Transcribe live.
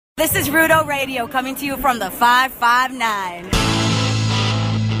This is Rudo Radio coming to you from the 559.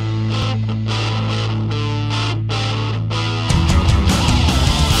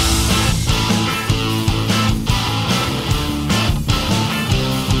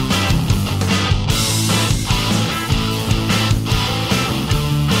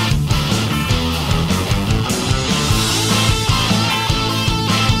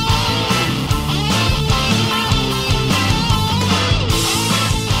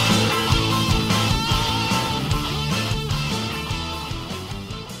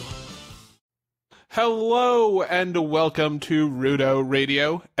 Hello and welcome to Rudo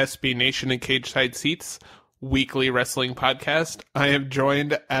Radio, SB Nation and Cage Side Seats, weekly wrestling podcast. I am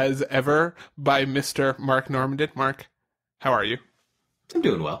joined as ever by Mr. Mark Normandin. Mark, how are you? I'm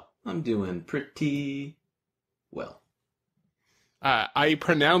doing well. I'm doing pretty well. I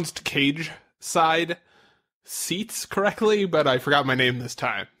pronounced Cage Side Seats correctly, but I forgot my name this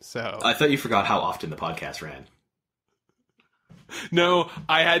time. So I thought you forgot how often the podcast ran. No,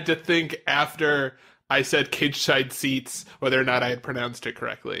 I had to think after I said Cage Side Seats whether or not I had pronounced it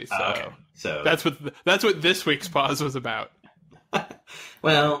correctly. So, okay. So that's what this week's pause was about.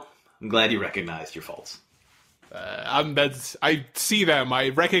 Well, I'm glad you recognized your faults. I see them. I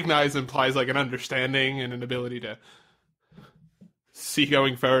recognize implies like an understanding and an ability to see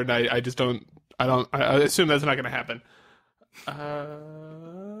going forward. And I just don't. I assume that's not going to happen.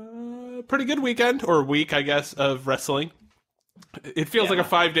 Pretty good weekend or week, I guess, of wrestling. It feels like a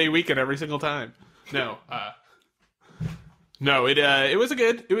 5-day weekend every single time. No, it was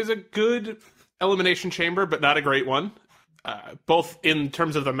a good Elimination Chamber, but not a great one. Both in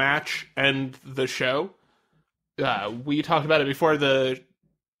terms of the match and the show. We talked about it before the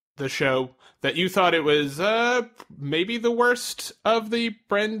show that you thought it was maybe the worst of the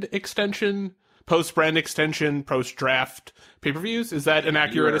brand extension, post-brand extension, post-draft pay-per-views. Is that an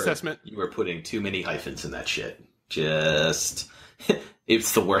accurate assessment? You were putting too many hyphens in that shit.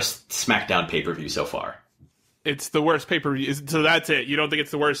 It's the worst SmackDown pay-per-view so far. It's the worst pay-per-view. So that's it. You don't think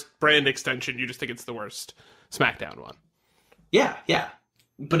it's the worst brand extension. You just think it's the worst SmackDown one. Yeah.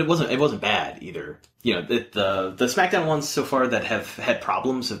 But it wasn't bad either. You know, the SmackDown ones so far that have had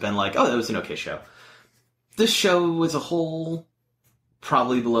problems have been like, oh, that was an okay show. This show as a whole,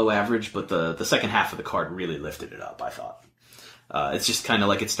 probably below average, but the second half of the card really lifted it up, I thought. It's just kind of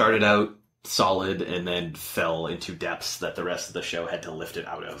like it started out solid and then fell into depths that the rest of the show had to lift it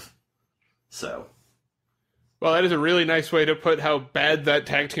out of. So, well, that is a really nice way to put how bad that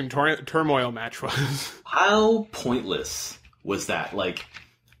tag team turmoil match was. How pointless was that? Like,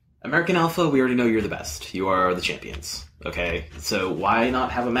 American Alpha, we already know you're the best. You are the champions. Okay? So why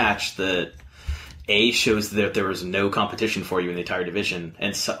not have a match that A, shows that there was no competition for you in the entire division,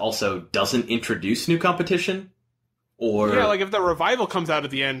 and also doesn't introduce new competition? Or, yeah, like if the revival comes out at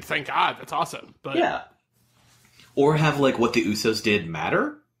the end, thank God, that's awesome. But yeah. Or have like what the Usos did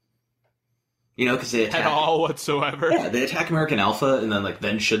matter. You know, because they attack... At all whatsoever. Yeah, they attack American Alpha, and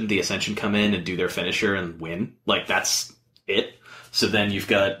then shouldn't the Ascension come in and do their finisher and win? Like, that's it. So then you've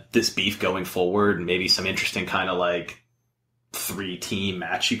got this beef going forward, and maybe some interesting kind of like 3-team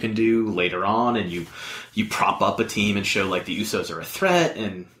match you can do later on, and you prop up a team and show like the Usos are a threat,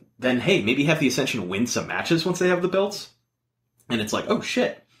 and then, hey, maybe have the Ascension win some matches once they have the belts. And it's like, oh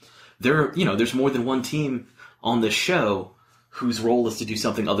shit. There's more than one team on this show whose role is to do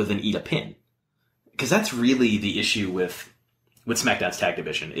something other than eat a pin. Because that's really the issue with SmackDown's tag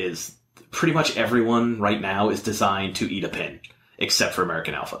division, is pretty much everyone right now is designed to eat a pin, except for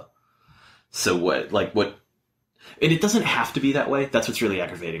American Alpha. So what... And it doesn't have to be that way. That's what's really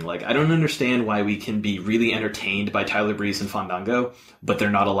aggravating. Like, I don't understand why we can be really entertained by Tyler Breeze and Fandango, but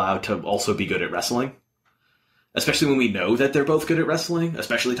they're not allowed to also be good at wrestling. Especially when we know that they're both good at wrestling,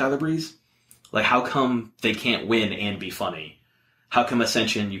 especially Tyler Breeze. Like, how come they can't win and be funny? How come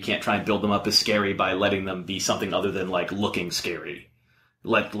Ascension, you can't try and build them up as scary by letting them be something other than, like, looking scary?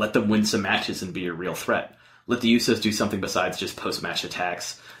 Let them win some matches and be a real threat. Let the Usos do something besides just post-match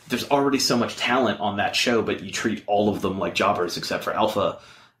attacks. There's already so much talent on that show, but you treat all of them like jobbers except for Alpha,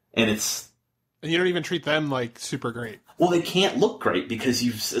 and you don't even treat them like super great. Well, they can't look great because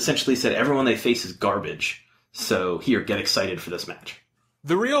you've essentially said everyone they face is garbage. So here, get excited for this match.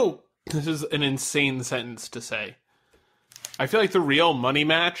 This is an insane sentence to say. I feel like the real money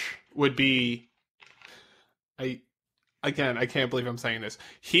match would be, I can't believe I'm saying this,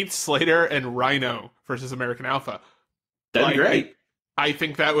 Heath Slater and Rhino versus American Alpha. That'd be great. I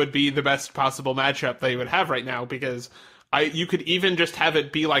think that would be the best possible matchup they would have right now, because you could even just have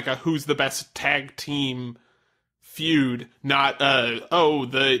it be like a who's the best tag team feud, not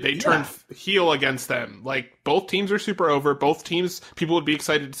they turned heel against them. Like, both teams are super over. Both teams people would be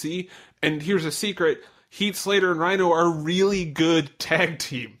excited to see. And here's a secret: Heath Slater and Rhino are a really good tag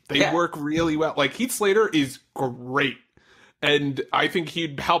team. They work really well. Like, Heath Slater is great. And I think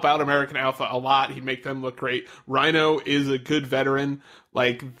he'd help out American Alpha a lot. He'd make them look great. Rhino is a good veteran.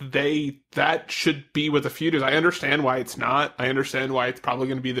 Like, that should be what the feud is. I understand why it's not. I understand why it's probably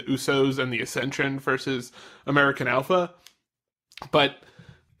going to be the Usos and the Ascension versus American Alpha. But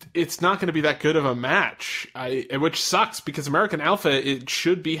it's not going to be that good of a match. Which sucks, because American Alpha, it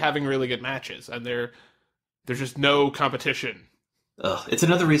should be having really good matches. And there's just no competition. It's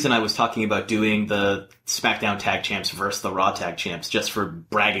another reason I was talking about doing the SmackDown Tag Champs versus the Raw Tag Champs just for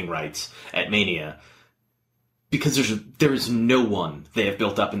bragging rights at Mania. Because there's no one they have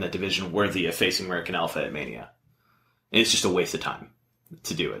built up in that division worthy of facing American Alpha at Mania. And it's just a waste of time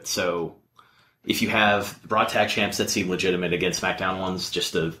to do it. So if you have Raw Tag Champs that seem legitimate against SmackDown ones,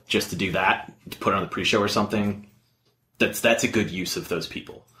 just to do that, to put on the pre-show or something, that's a good use of those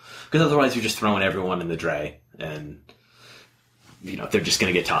people. Because otherwise you're just throwing everyone in the dray, and they're just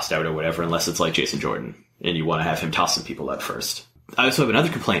going to get tossed out or whatever, unless it's like Jason Jordan, and you want to have him toss some people out first. I also have another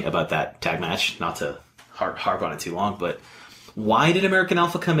complaint about that tag match, not to harp on it too long, but why did American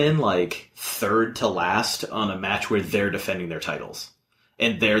Alpha come in like third to last on a match where they're defending their titles?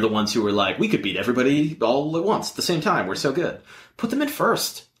 And they're the ones who were like, we could beat everybody all at once at the same time. We're so good. Put them in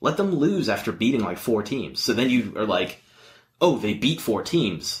first. Let them lose after beating like 4 teams. So then you are like, oh, they beat 4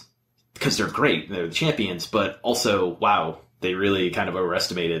 teams because they're great. They're the champions. But also, wow, they really kind of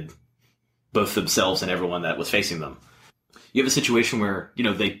overestimated both themselves and everyone that was facing them. You have a situation where,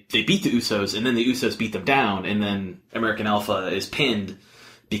 they beat the Usos, and then the Usos beat them down, and then American Alpha is pinned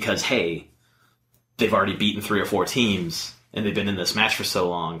because, hey, they've already beaten 3 or 4 teams, and they've been in this match for so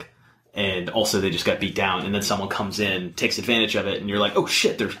long, and also they just got beat down, and then someone comes in, takes advantage of it, and you're like, oh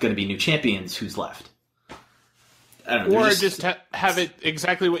shit, there's going to be new champions, who's left? I don't know. Or just have it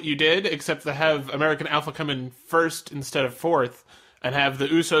exactly what you did, except to have American Alpha come in first instead of fourth, and have the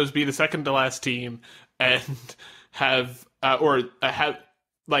Usos be the second to last team, and have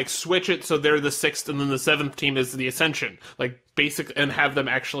switch it so they're the 6th and then the 7th team is the Ascension, and have them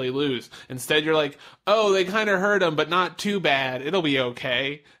actually lose. Instead, you're like, oh, they kind of hurt them, but not too bad. It'll be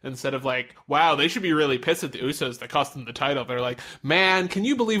okay. Instead of like, wow, they should be really pissed at the Usos that cost them the title. They're like, man, can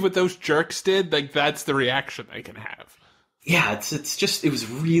you believe what those jerks did? Like, that's the reaction they can have. Yeah, it was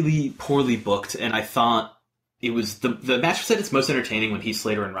really poorly booked, and I thought it was the match was at its most entertaining when Heath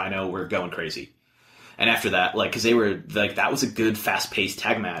Slater and Rhino were going crazy. And after that, because they were, that was a good, fast-paced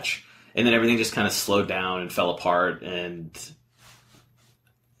tag match. And then everything just kind of slowed down and fell apart. And,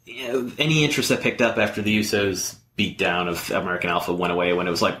 any interest that picked up after the Usos beat down of American Alpha went away when it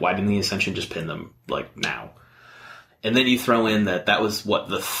was like, why didn't the Ascension just pin them, now? And then you throw in that was,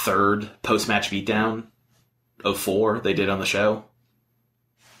 the 3rd post-match beatdown of 4 they did on the show?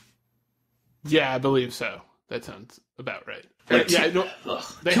 Yeah, I believe so. That sounds about right.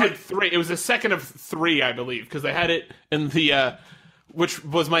 They had 3. It was the second of 3, I believe, because they had it in the. Which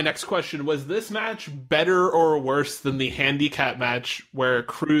was my next question: was this match better or worse than the handicap match where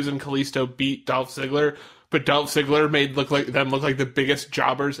Cruz and Kalisto beat Dolph Ziggler, but Dolph Ziggler made look like the biggest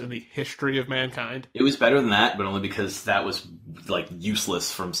jobbers in the history of mankind? It was better than that, but only because that was useless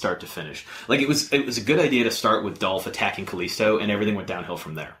from start to finish. It was a good idea to start with Dolph attacking Kalisto, and everything went downhill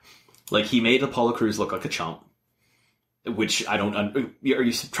from there. He made Apollo Crews look like a chump. Which I don't. Are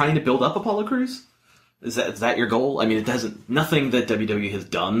you trying to build up Apollo Crews? Is that your goal? I mean, it doesn't. Nothing that WWE has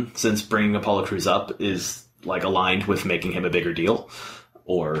done since bringing Apollo Crews up is aligned with making him a bigger deal,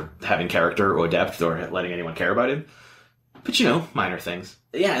 or having character or depth, or letting anyone care about him. But minor things.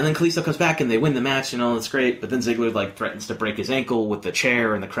 Yeah, and then Kalisto comes back and they win the match and all that's great. But then Ziggler threatens to break his ankle with the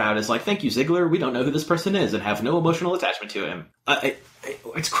chair, and the crowd is like, "Thank you, Ziggler. We don't know who this person is and have no emotional attachment to him."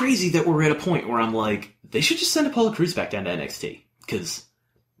 It's crazy that we're at a point where I'm like, they should just send Apollo Crews back down to NXT, because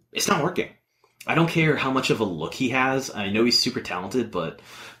it's not working. I don't care how much of a look he has. I know he's super talented, but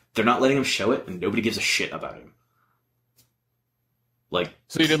they're not letting him show it, and nobody gives a shit about him.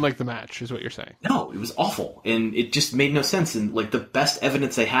 So you didn't like the match, is what you're saying? No, it was awful, and it just made no sense. And the best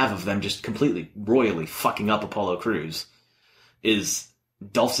evidence they have of them just completely, royally fucking up Apollo Crews is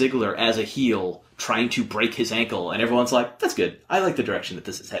Dolph Ziggler as a heel trying to break his ankle, and everyone's like, that's good. I like the direction that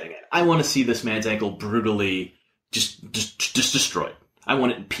this is heading in. I want to see this man's ankle brutally just destroyed. I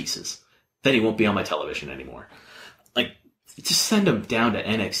want it in pieces. Then he won't be on my television anymore. Just send him down to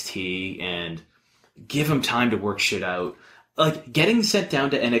NXT and give him time to work shit out. Getting sent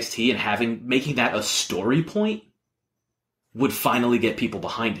down to NXT and making that a story point would finally get people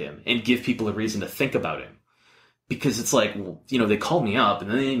behind him and give people a reason to think about him. because it's like, well, they called me up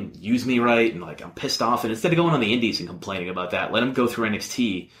and then they didn't use me right, and like I'm pissed off. And instead of going on the indies and complaining about that, let him go through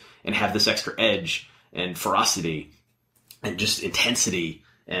NXT and have this extra edge and ferocity and just intensity,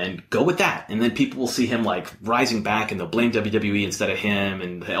 and go with that. And then people will see him like rising back, and they'll blame WWE instead of him,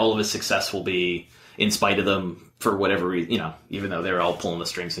 and all of his success will be in spite of them for whatever reason, even though they're all pulling the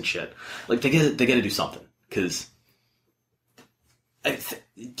strings and shit. Like they got to do something, because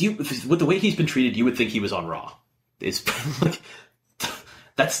with the way he's been treated, you would think he was on Raw. It's like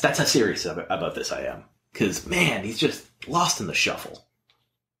that's how serious about this I am, because man, he's just lost in the shuffle.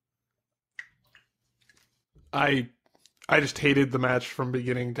 I just hated the match from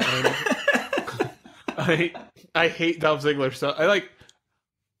beginning to end. I hate Dolph Ziggler so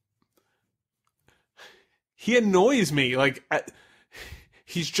he annoys me. Like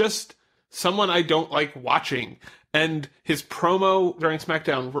he's just someone I don't like watching. And his promo during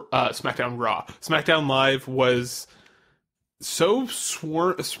SmackDown Live was so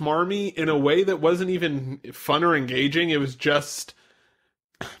smarmy in a way that wasn't even fun or engaging. It was just,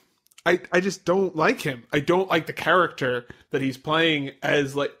 I just don't like him. I don't like the character that he's playing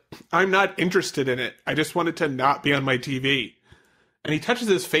as, like, I'm not interested in it. I just want it to not be on my TV. And he touches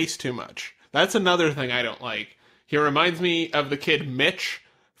his face too much. That's another thing I don't like. He reminds me of the kid Mitch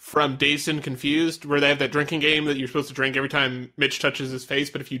from Dazed and Confused, where they have that drinking game that you're supposed to drink every time Mitch touches his face,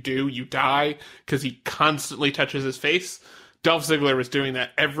 but if you do, you die, because he constantly touches his face. Dolph Ziggler was doing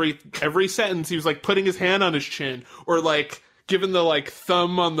that every sentence. He was like putting his hand on his chin, or like giving the like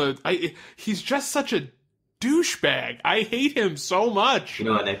thumb on the. He's just such a douchebag. I hate him so much. You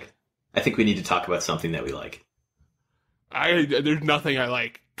know what, Nick? I think we need to talk about something that we like. There's nothing I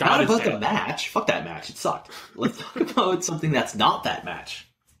like. Not about the match. Fuck that match. It sucked. Let's talk about something that's not that match.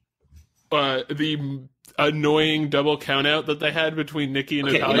 The annoying double countout that they had between Nikki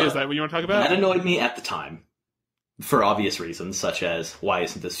and Natalya. Is that what you want to talk about? That annoyed me at the time, for obvious reasons, such as, why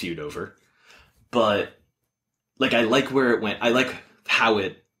isn't this feud over? But, like, I like where it went. I like how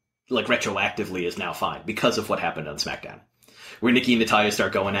it, like, retroactively is now fine, because of what happened on SmackDown. Where Nikki and Natalya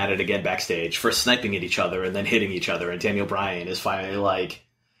start going at it again backstage, first sniping at each other and then hitting each other, and Daniel Bryan is finally like...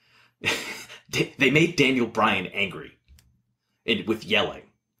 they made Daniel Bryan angry with yelling.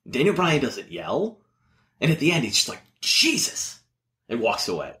 Daniel Bryan doesn't yell, and at the end he's just like, Jesus, and walks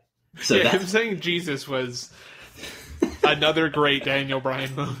away. So yeah, him saying Jesus was another great Daniel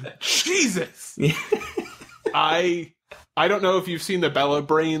Bryan moment. Jesus! Yeah. I don't know if you've seen the Bella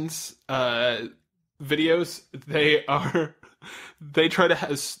Brains videos. They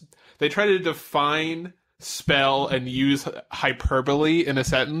try to define, spell, and use hyperbole in a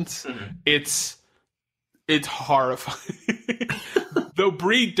sentence. Mm-hmm. It's horrifying. Though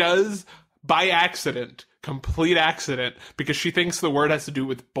Brie does, by accident, complete accident, because she thinks the word has to do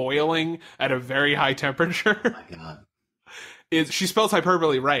with boiling at a very high temperature. Oh my God. She spells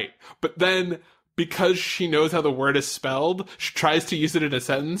hyperbole right, but then because she knows how the word is spelled, she tries to use it in a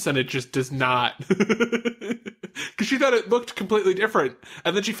sentence, and it just does not. Because she thought it looked completely different,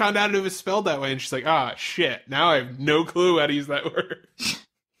 and then she found out it was spelled that way, and she's like, shit, now I have no clue how to use that word.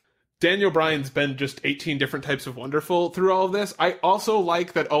 Daniel Bryan's been just 18 different types of wonderful through all of this. I also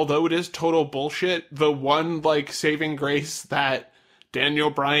like that, although it is total bullshit, the one, like, saving grace that Daniel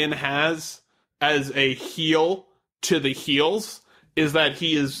Bryan has as a heel to the heels is that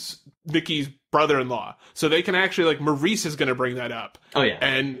he is Nikki's brother-in-law. So they can actually, like, Maurice is going to bring that up. Oh, yeah.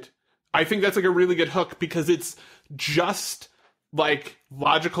 And I think that's, like, a really good hook, because it's just, like,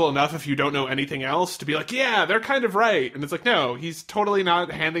 logical enough if you don't know anything else to be like, yeah, they're kind of right. And it's like, no, he's totally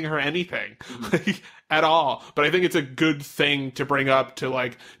not handing her anything, like, at all. But I think it's a good thing to bring up to,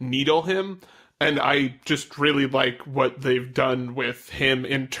 like, needle him. And I just really like what they've done with him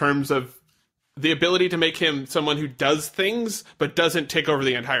in terms of the ability to make him someone who does things, but doesn't take over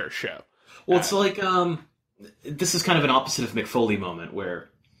the entire show. Well, it's like, this is kind of an opposite of McFoley moment, where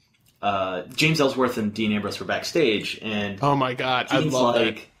James Ellsworth and Dean Ambrose were backstage, and oh my God, I love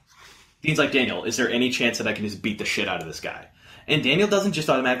that. Dean's like, Daniel, is there any chance that I can just beat the shit out of this guy? And Daniel doesn't just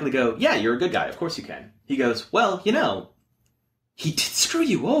automatically go, yeah, you're a good guy, of course you can. He goes, well, he did screw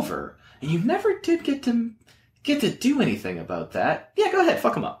you over, and you never did get to do anything about that. Yeah, go ahead,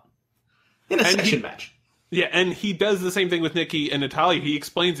 fuck him up. In a section match. Yeah, and he does the same thing with Nikki and Natalya. He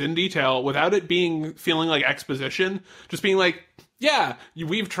explains in detail without it feeling like exposition, just being like, yeah,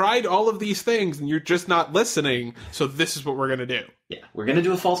 we've tried all of these things and you're just not listening, so this is what we're going to do. Yeah, we're going to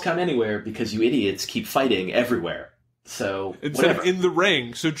do a false count anywhere because you idiots keep fighting everywhere. So, instead of in the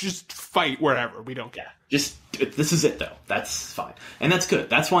ring, so just fight wherever. We don't care. This is it, though. That's fine. And that's good.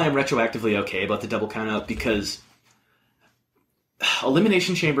 That's why I'm retroactively okay about the double count out, because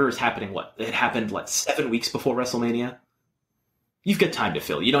Elimination Chamber is happening, it happened, 7 weeks before WrestleMania? You've got time to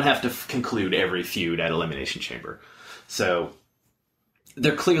fill. You don't have to conclude every feud at Elimination Chamber. So,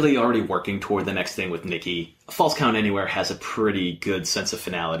 they're clearly already working toward the next thing with Nikki. Falls Count Anywhere has a pretty good sense of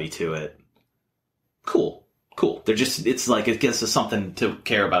finality to it. Cool. It's like, it gives us something to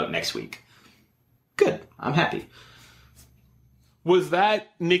care about next week. Good. I'm happy. Was that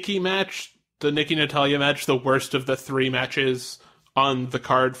Nikki match, the Nikki Natalya match, the worst of the 3 matches on the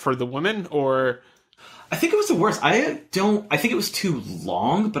card for the women, or? I think it was the worst. I think it was too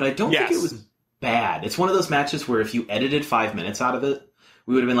long, but I don't think it was bad. It's one of those matches where if you edited 5 minutes out of it,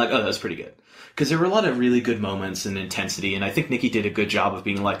 we would have been like, oh, that was pretty good. Because there were a lot of really good moments and intensity, and I think Nikki did a good job of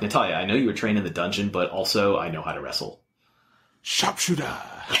being like, Natalya, I know you were trained in the dungeon, but also I know how to wrestle. Sharpshooter.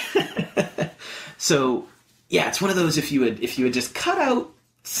 So, yeah, it's one of those, if you had just cut out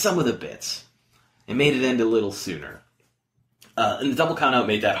some of the bits and made it end a little sooner. And the double countout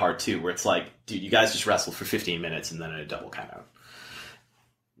made that hard too, where it's like, dude, you guys just wrestled for 15 minutes and then a double countout.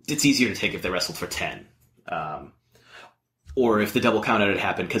 It's easier to take if they wrestled for 10. Or if the double countout had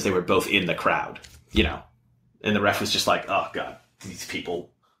happened because they were both in the crowd, and the ref was just like, oh god, these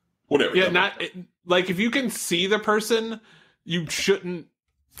people, whatever. Yeah, if you can see the person, you shouldn't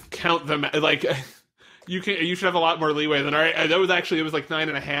count them. Like, you should have a lot more leeway than, all right, it was like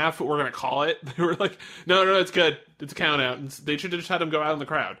 9.5, but we're gonna call it. They were like, no, it's good, it's a count out, and they should have just had him go out in the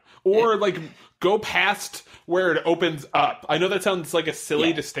crowd, or go past where it opens up. I know that sounds like a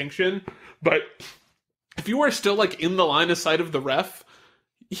silly distinction, but if you are still in the line of sight of the ref,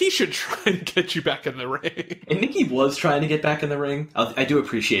 he should try to get you back in the ring. And Nikki was trying to get back in the ring. I do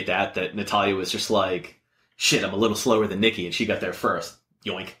appreciate that Natalya was just like, shit, I'm a little slower than Nikki, and she got there first.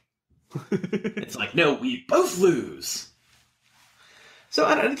 Yoink. It's like, no, we both lose. So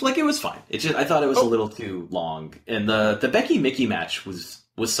it was fine. I thought it was a little too long, and the Becky Mickey match was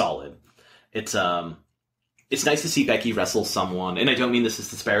solid. It's nice to see Becky wrestle someone, and I don't mean this is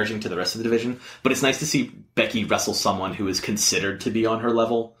disparaging to the rest of the division, but it's nice to see Becky wrestle someone who is considered to be on her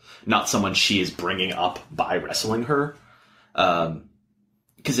level, not someone she is bringing up by wrestling her.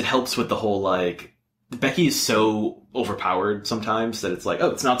 Because it helps with the whole, Becky is so overpowered sometimes that it's like,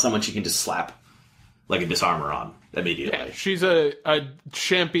 oh, it's not someone she can just slap a disarmor on immediately. Yeah, she's a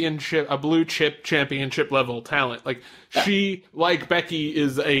championship, a blue chip championship level talent. She, like Becky,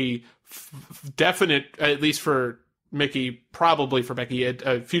 is a definite, at least for Mickey, probably for Becky,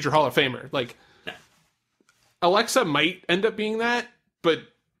 a future Hall of Famer. Alexa might end up being that, but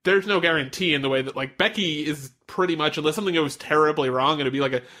there's no guarantee in the way that Becky is pretty much, unless something goes terribly wrong, it'd be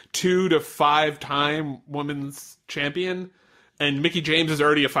a 2 to 5 time women's champion, and Mickie James is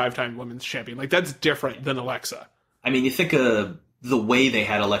already a 5-time women's champion. That's different than Alexa. I mean, you think the way they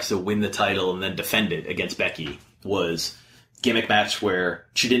had Alexa win the title and then defend it against Becky was gimmick match where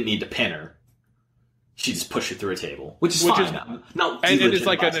she didn't need to pin her. She just pushed her through a table, which is fine. And it is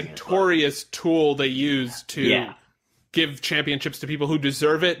a notorious tool they use to give championships to people who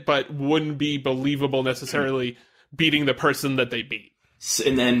deserve it, but wouldn't be believable necessarily beating the person that they beat.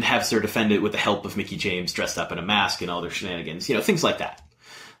 And then have her defend it with the help of Mickie James dressed up in a mask and all their shenanigans. Things like that.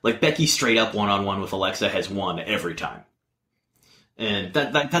 Becky straight up one-on-one with Alexa has won every time. And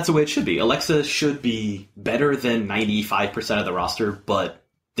that's the way it should be. Alexa should be better than 95% of the roster, but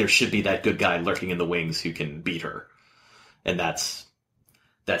there should be that good guy lurking in the wings who can beat her. And that's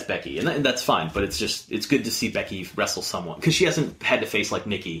Becky. And that's fine, but it's good to see Becky wrestle someone. Because she hasn't had to face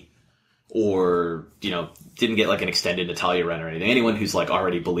Nikki or, didn't get an extended Natalya run or anything. Anyone who's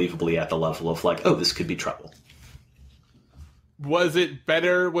already believably at the level of oh, this could be trouble. Was it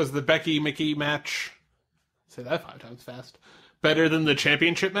better? Was the Becky Mickey match, say that 5 times fast, better than the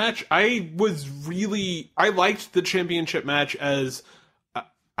championship match? I liked the championship match as,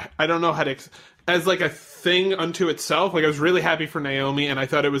 I don't know how to, as a thing unto itself. I was really happy for Naomi, and I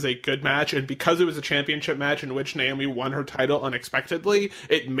thought it was a good match, and because it was a championship match in which Naomi won her title unexpectedly,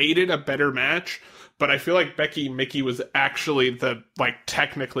 it made it a better match. But I feel like Becky Mickey was actually the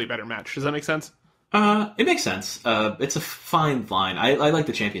technically better match. Does that make sense? It makes sense. It's a fine line. I like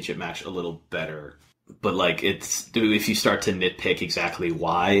the championship match a little better, but if you start to nitpick exactly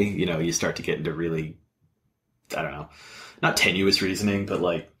why, you start to get into really, I don't know, not tenuous reasoning, but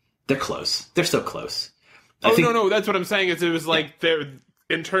they're close. They're so close. No, that's what I'm saying. It was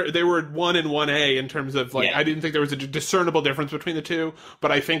they were 1 and 1A in terms of I didn't think there was a discernible difference between the two,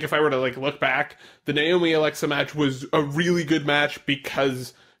 but I think if I were to look back, the Naomi Alexa match was a really good match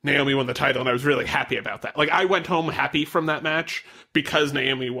because Naomi won the title, and I was really happy about that. I went home happy from that match because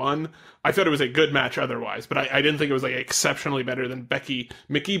Naomi won. I thought it was a good match otherwise, but I didn't think it was exceptionally better than Becky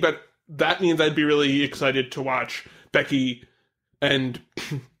Mickey, but that means I'd be really excited to watch Becky and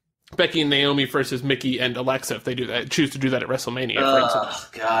Becky and Naomi versus Mickey and Alexa, if they choose to do that at WrestleMania, for instance. Oh,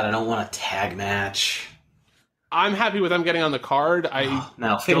 God, I don't want a tag match. I'm happy with them getting on the card.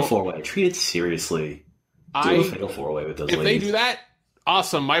 No, Fatal 4-Way. Treat it seriously. Do a Fatal 4-Way with those ladies. If they do that,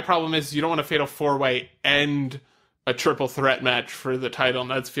 awesome. My problem is you don't want a Fatal 4-Way and a triple threat match for the title,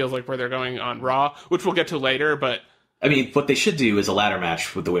 and that feels like where they're going on Raw, which we'll get to later, but... I mean, what they should do is a ladder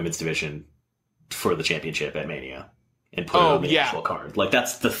match with the women's division for the championship at Mania. And put it on the actual card. Like,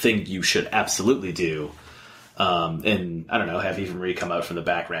 that's the thing you should absolutely do. And, I don't know, have Eva Marie come out from the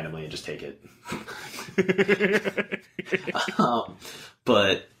back randomly and just take it.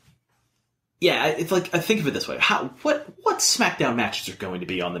 But, yeah, it's like, I think of it this way. What SmackDown matches are going to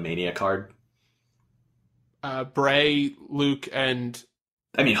be on the Mania card? Bray, Luke, and...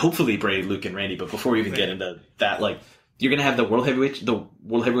 I mean, hopefully Bray, Luke, and Randy, but before we even get into that, like, you're going to have the World Heavyweight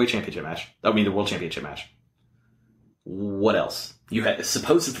Championship match. I mean, the World Championship match. What else? You had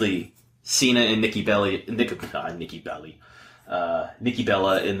supposedly Cena and Nikki Bella in the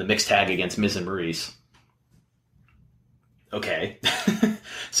mixed tag against Miz and Maurice. Okay.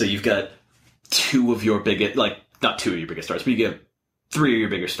 So you've got two of your biggest, like, not two of your biggest stars, but you get three of your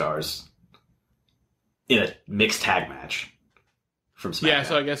bigger stars in a mixed tag match from SmackDown. Yeah,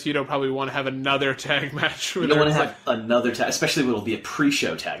 so I guess you don't probably want to have another tag match. You don't want to have another tag, especially when it'll be a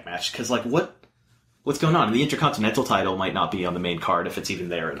pre-show tag match, because, like, what's going on? The Intercontinental title might not be on the main card if it's even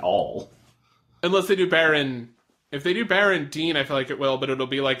there at all. Unless they do Baron. If they do Baron Dean, I feel like it will, but it'll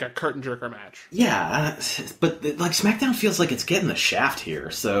be like a curtain jerker match. Yeah, but like SmackDown feels like it's getting the shaft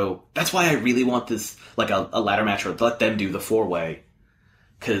here, so that's why I really want this, like a ladder match, or let them do the 4-way.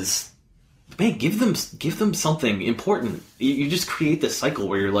 Because, man, give them something important. You just create this cycle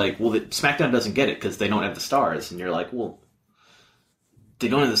where you're like, well, SmackDown doesn't get it because they don't have the stars, and you're like, well, they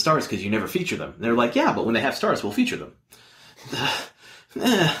don't have the stars because you never feature them. And they're like, yeah, but when they have stars, we'll feature them.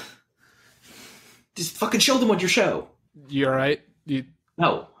 Just fucking show them on your show. You all right?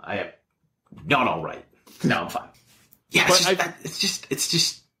 No, I am not all right. No, I'm fine. Yeah, it's just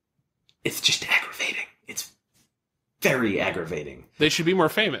aggravating. It's very aggravating. They should be more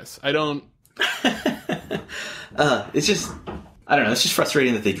famous. I don't... It's just... I don't know. It's just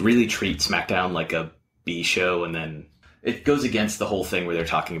frustrating that they really treat SmackDown like a B show, and then... It goes against the whole thing where they're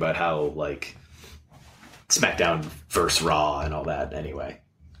talking about how, like, SmackDown versus Raw and all that anyway.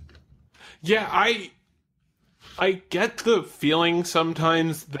 Yeah, I get the feeling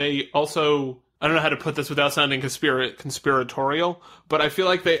sometimes they also... I don't know how to put this without sounding conspiratorial, but I feel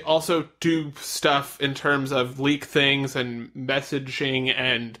like they also do stuff in terms of leak things and messaging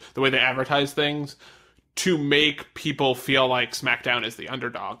and the way they advertise things to make people feel like SmackDown is the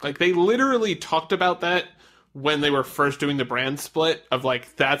underdog. Like, they literally talked about that when they were first doing the brand split of,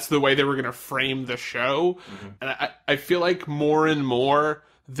 like, that's the way they were going to frame the show. Mm-hmm. And I feel like more and more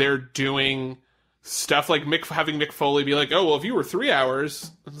they're doing stuff like having Mick Foley be like, oh, well, if you were 3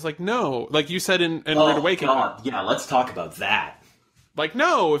 hours, it's like, no. Like you said in Rude Awakening. God. Yeah, let's talk about that. Like,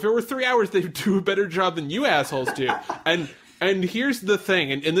 no, if it were 3 hours, they'd do a better job than you assholes do. And here's the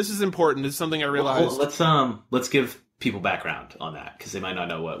thing, and this is important, this is something I realized. Well, let's give people background on that, because they might not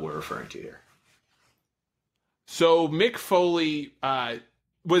know what we're referring to here. So Mick Foley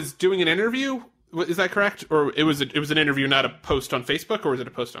was doing an interview. Is that correct? Or it was an interview, not a post on Facebook, or was it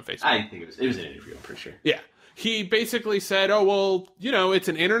a post on Facebook? I think it was an interview. I'm pretty sure. Yeah, he basically said, "Oh well, it's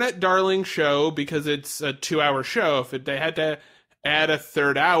an internet darling show because it's a 2-hour show. If they had to add a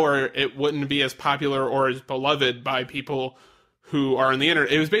third hour, it wouldn't be as popular or as beloved by people who are on the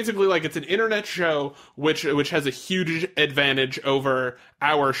internet." It was basically like it's an internet show which has a huge advantage over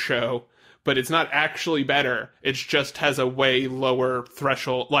our show. But it's not actually better. It just has a way lower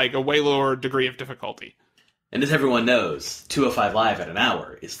threshold, like a way lower degree of difficulty. And as everyone knows, 205 Live at an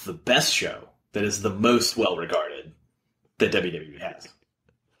hour is the best show that is the most well-regarded that WWE has.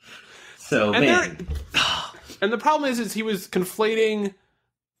 So, and and the problem is he was conflating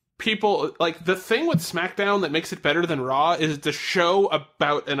people. Like, the thing with SmackDown that makes it better than Raw is the show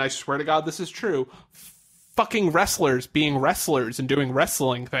about, and I swear to God this is true, fucking wrestlers being wrestlers and doing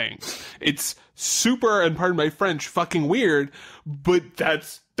wrestling things. It's super, and pardon my French, fucking weird, but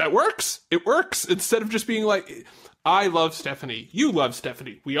that works. It works. Instead of just being like, I love Stephanie, you love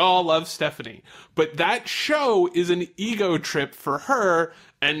Stephanie, we all love Stephanie. But that show is an ego trip for her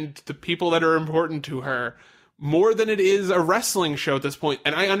and the people that are important to her, more than it is a wrestling show at this point.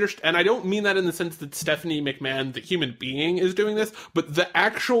 And I understand, and I don't mean that in the sense that Stephanie McMahon, the human being, is doing this, but the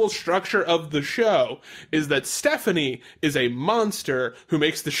actual structure of the show is that Stephanie is a monster who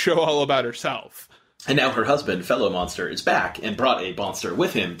makes the show all about herself. And now her husband, fellow monster, is back and brought a monster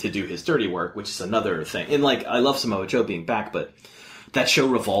with him to do his dirty work, which is another thing. And, like, I love Samoa Joe being back, but that show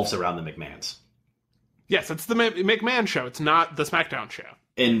revolves around the McMahons. Yes, it's the McMahon show. It's not the SmackDown show.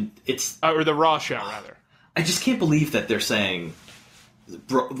 And it's... or the Raw show, rather. I just can't believe that they're saying...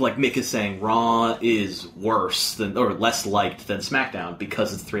 Like Mick is saying, Raw is worse than, or less liked than SmackDown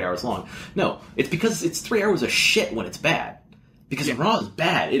because it's 3 hours long. No, it's because it's 3 hours of shit when it's bad. Because Raw is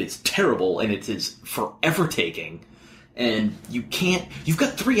bad, it is terrible, and it is forever taking. And you've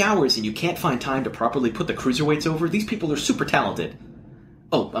got 3 hours and you can't find time to properly put the cruiserweights over. These people are super talented.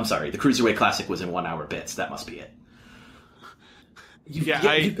 Oh, I'm sorry, the Cruiserweight Classic was in 1 hour bits. That must be it. You've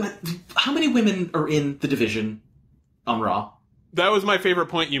got, how many women are in the division on Raw? That was my favorite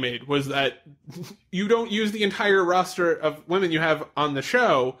point you made, was that you don't use the entire roster of women you have on the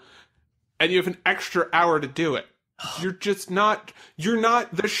show, and you have an extra hour to do it. The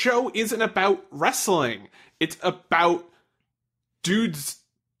show isn't about wrestling. It's about dudes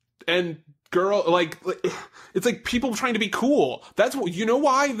and it's like people trying to be cool. That's what, you know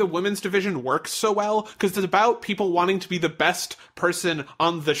why the women's division works so well? Because it's about people wanting to be the best person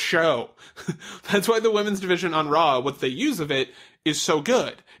on the show. That's why the women's division on Raw, what they use of it, is so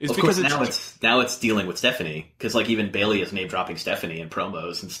good. Is because now it's dealing with Stephanie, because like even Bayley is name dropping Stephanie in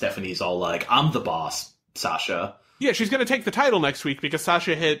promos, and Stephanie's all like, "I'm the boss, Sasha." Yeah, she's going to take the title next week because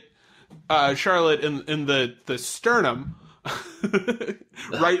Sasha hit Charlotte in the sternum.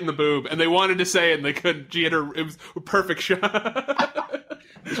 Right in the boob, and they wanted to say it and they couldn't. She had it was a perfect shot.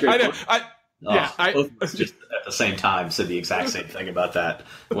 I know. Both of us just at the same time said the exact same thing about that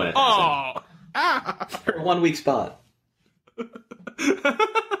when it happened. For a 1 week spot.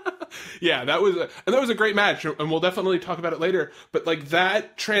 Yeah, that was a great match, and we'll definitely talk about it later. But like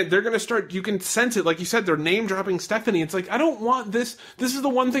that they're gonna start. You can sense it, like you said. They're name dropping Stephanie. It's like, I don't want this. This is the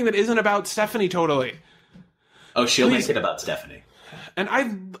one thing that isn't about Stephanie totally. Oh, she'll make it about Stephanie. And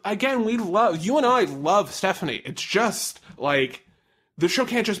you and I love Stephanie. It's just, like, the show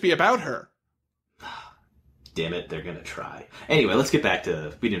can't just be about her. Damn it, they're gonna try. Anyway, let's get back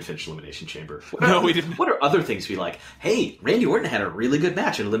to, we didn't finish Elimination Chamber. We didn't. What are other things we like? Hey, Randy Orton had a really good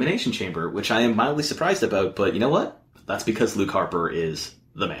match at Elimination Chamber, which I am mildly surprised about, but you know what? That's because Luke Harper is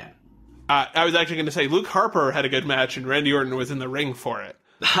the man. I was actually going to say, Luke Harper had a good match, and Randy Orton was in the ring for it.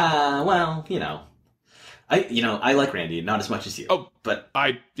 Well, you know. I like Randy, not as much as you.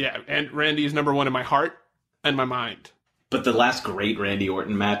 And Randy is number one in my heart and my mind. But the last great Randy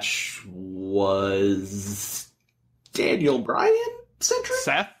Orton match was Daniel Bryan centric?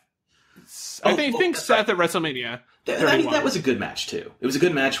 Seth? I think Seth at WrestleMania. That was a good match too. It was a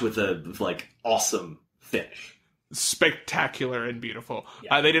good match with a awesome finish. Spectacular and beautiful.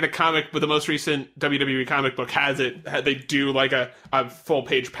 Yeah. They did a comic, but the most recent WWE comic book has it. They do like a full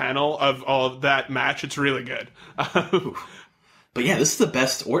page panel of all of that match. It's really good. But yeah, this is the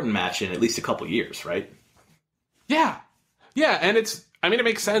best Orton match in at least a couple years, right? Yeah, and it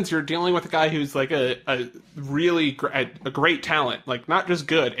makes sense. You're dealing with a guy who's like a really great talent, like not just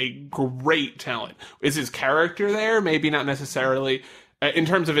good, a great talent. Is his character there? Maybe not necessarily. In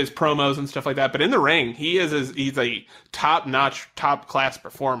terms of his promos and stuff like that, but in the ring, he's a top-notch, top-class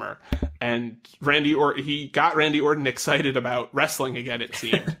performer. And he got Randy Orton excited about wrestling again, it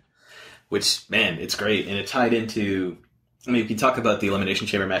seemed. Which, man, it's great. And it tied into, we can talk about the Elimination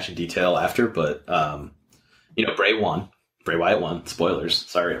Chamber match in detail after, but, Bray won. Bray Wyatt won. Spoilers.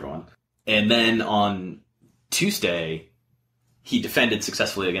 Sorry, everyone. And then on Tuesday, he defended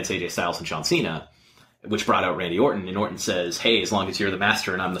successfully against AJ Styles and John Cena, which brought out Randy Orton, and Orton says, hey, as long as you're the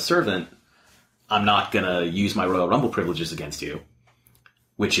master and I'm the servant, I'm not going to use my Royal Rumble privileges against you,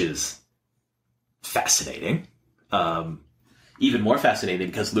 which is fascinating. Even more fascinating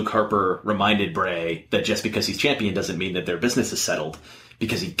because Luke Harper reminded Bray that just because he's champion doesn't mean that their business is settled,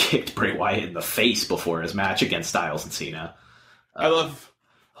 because he kicked Bray Wyatt in the face before his match against Styles and Cena. I love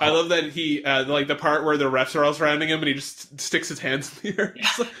that he, like the part where the refs are all surrounding him and he just sticks his hands in the air. Yeah.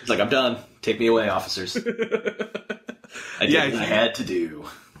 He's like, I'm done. Take me away, officers. I did what I had to do.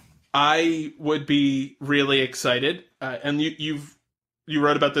 I would be really excited. And you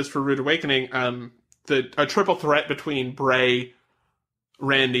wrote about this for Rude Awakening. A triple threat between Bray,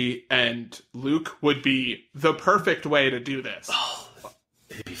 Randy, and Luke would be the perfect way to do this. Oh,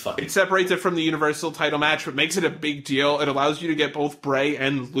 it'd be fucking... It separates it from the Universal title match, but makes it a big deal. It allows you to get both Bray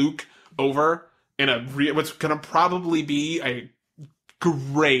and Luke over in what's going to probably be a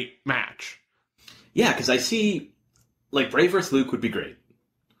great match. Yeah, because I see, like, Bray versus Luke would be great.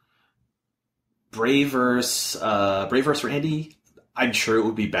 Bray versus Randy, I'm sure it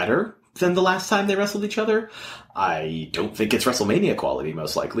would be better, than the last time they wrestled each other. I don't think it's WrestleMania quality,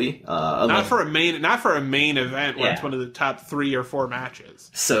 most likely. Not for a main event where it's one of the top 3 or 4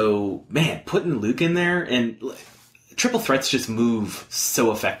 matches. So, man, putting Luke in there, and triple threats just move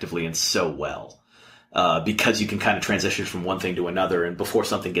so effectively and so well. Because you can kind of transition from one thing to another, and before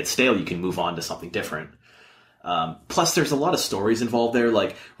something gets stale, you can move on to something different. Plus, there's a lot of stories involved there.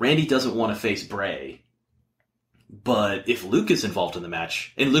 Like, Randy doesn't want to face Bray. But if Luke is involved in the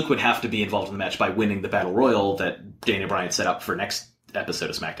match, and Luke would have to be involved in the match by winning the Battle Royal that Daniel Bryan set up for next episode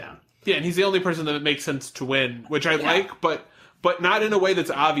of SmackDown. Yeah, and he's the only person that it makes sense to win, which I like, but not in a way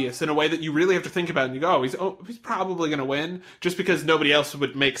that's obvious, in a way that you really have to think about and you go, he's probably going to win, just because nobody else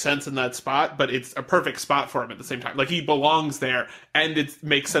would make sense in that spot, but it's a perfect spot for him at the same time. Like, he belongs there, and it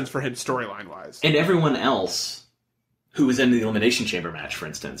makes sense for him storyline-wise. And everyone else who was in the Elimination Chamber match, for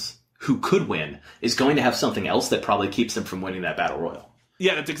instance, who could win, is going to have something else that probably keeps them from winning that Battle Royal.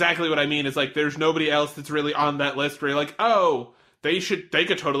 Yeah, that's exactly what I mean. It's like, there's nobody else that's really on that list where you're like, oh, they should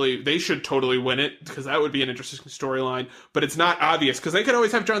totally win it, because that would be an interesting storyline. But it's not obvious, because they could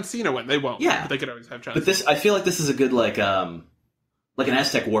always have John Cena win. They won't. Yeah, but they could always have John. But I feel like this is a good like an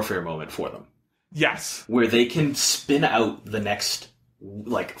Aztec Warfare moment for them. Yes, where they can spin out the next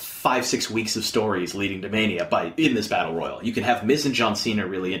 5-6 weeks of stories leading to Mania in this Battle Royal. You can have Miz and John Cena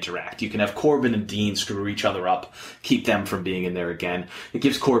really interact. You can have Corbin and Dean screw each other up, keep them from being in there again. It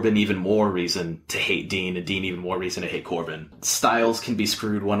gives Corbin even more reason to hate Dean, and Dean even more reason to hate Corbin. Styles can be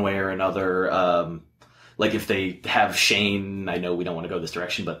screwed one way or another. Like if they have Shane, I know we don't want to go this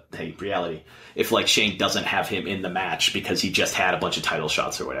direction, but hey, reality. If Shane doesn't have him in the match because he just had a bunch of title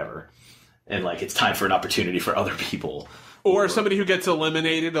shots or whatever, and it's time for an opportunity for other people. Or somebody who gets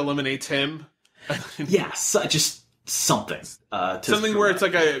eliminated eliminates him. Yeah, just something. Something where it's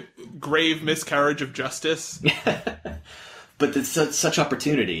like a grave miscarriage of justice. But it's such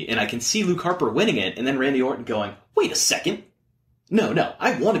opportunity, and I can see Luke Harper winning it, and then Randy Orton going, wait a second. No,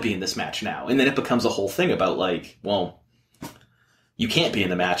 I want to be in this match now. And then it becomes a whole thing about, well, you can't be in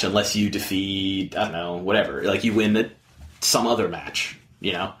the match unless you defeat, I don't know, whatever. You win some other match,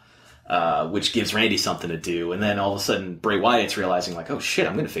 which gives Randy something to do. And then all of a sudden, Bray Wyatt's realizing, oh shit,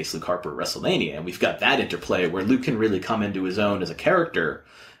 I'm going to face Luke Harper at WrestleMania. And we've got that interplay where Luke can really come into his own as a character,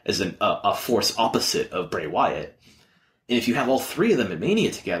 as a force opposite of Bray Wyatt. And if you have all 3 of them at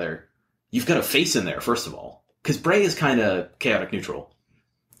Mania together, you've got a face in there, first of all. Because Bray is kind of chaotic neutral.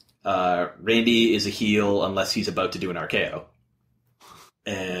 Randy is a heel unless he's about to do an RKO.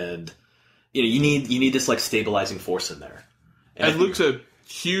 And you need this stabilizing force in there. And Luke's a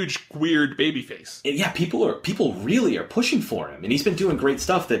huge, weird babyface. Yeah, people really are pushing for him, and he's been doing great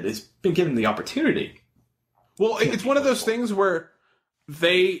stuff that has been given the opportunity. Well, it's one of those things where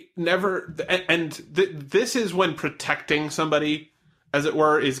they never, and this is when protecting somebody, as it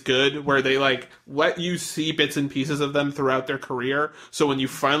were, is good, where they let you see bits and pieces of them throughout their career. So when you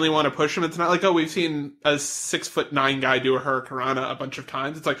finally want to push them, it's not like, oh, we've seen a 6'9" guy do a Hurricanrana a bunch of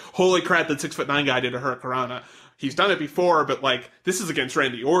times. It's like, holy crap, that 6'9" guy did a Hurricanrana. He's done it before, but this is against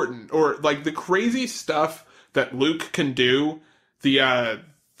Randy Orton. Or the crazy stuff that Luke can do, the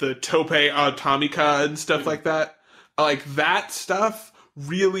tope atomica and stuff like that. That stuff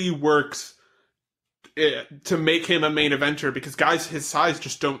really works to make him a main eventer, because guys his size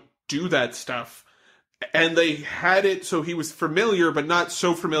just don't do that stuff. And they had it so he was familiar, but not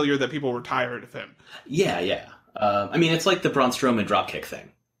so familiar that people were tired of him. Yeah. I mean, it's like the Braun Strowman dropkick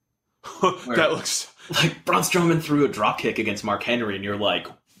thing. That looks... Braun Strowman threw a dropkick against Mark Henry, and you're like,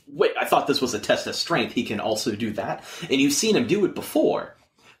 wait, I thought this was a test of strength. He can also do that? And you've seen him do it before.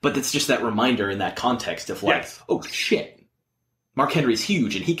 But it's just that reminder in that context of yes. Oh shit, Mark Henry's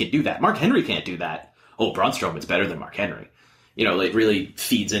huge and he can do that. Mark Henry can't do that. Oh, Braun Strowman's better than Mark Henry. It really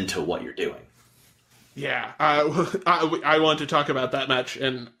feeds into what you're doing. Yeah, I want to talk about that match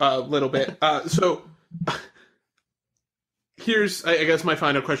in a little bit. So here's, I guess, my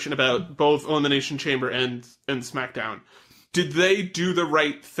final question about both Elimination Chamber and SmackDown. Did they do the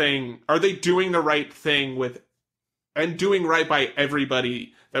right thing? Are they doing the right thing and doing right by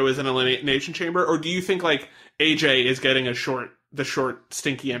everybody that was in Elimination Chamber? Or do you think AJ is getting the short,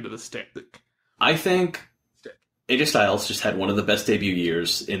 stinky end of the stick? I think AJ Styles just had one of the best debut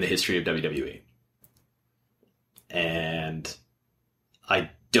years in the history of WWE. And I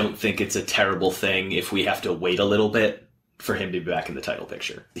don't think it's a terrible thing if we have to wait a little bit for him to be back in the title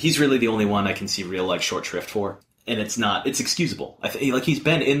picture. He's really the only one I can see real short shrift for. And it's excusable. I think he's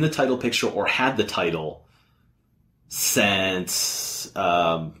been in the title picture or had the title since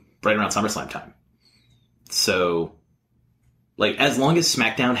right around SummerSlam time. So as long as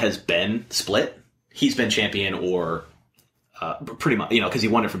SmackDown has been split, he's been champion or Pretty much, because he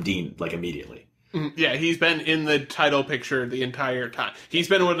won it from Dean, like, immediately. Yeah, he's been in the title picture the entire time. He's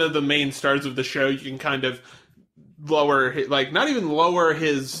been one of the main stars of the show. You can kind of lower, like, not even lower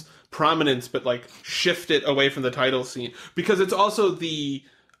his prominence, but, like, shift it away from the title scene. Because it's also the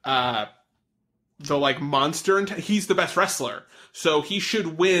like, monster, and he's the best wrestler. So he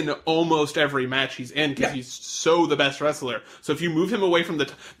should win almost every match he's in, because he's so the best wrestler. So if you move him away from the...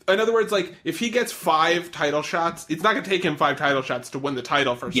 in other words, like, if he gets 5 title shots, it's not going to take him 5 title shots to win the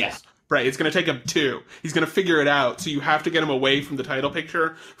title versus... Yeah. Right, it's going to take him 2. He's going to figure it out, so you have to get him away from the title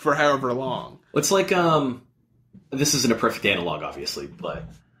picture for however long. It's like, this isn't a perfect analog, obviously, but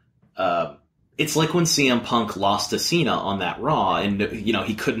it's like when CM Punk lost to Cena on that Raw, and,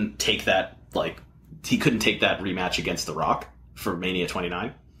 he couldn't take that, rematch against The Rock for Mania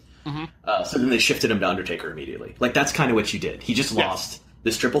 29. Mm-hmm. So then they shifted him to Undertaker immediately. Like, that's kind of what you did. He just lost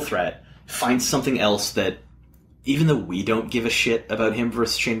this triple threat, finds something else that... even though we don't give a shit about him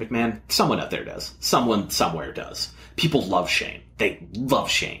versus Shane McMahon, someone out there does. Someone somewhere does. People love Shane. They love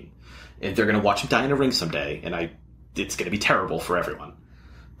Shane. And they're going to watch him die in a ring someday, and it's going to be terrible for everyone.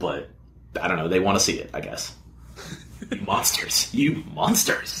 But, I don't know, they want to see it, I guess. You monsters. You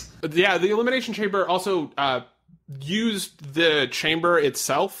monsters. Yeah, the Elimination Chamber also used the chamber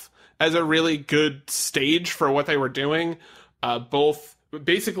itself as a really good stage for what they were doing. Both...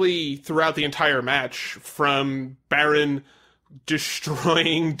 basically throughout the entire match, from Baron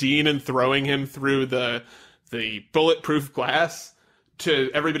destroying Dean and throwing him through the bulletproof glass to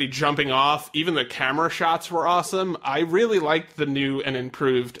everybody jumping off. Even the camera shots were awesome. I really liked the new and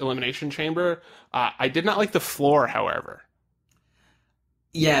improved Elimination Chamber. I did not like the floor, however.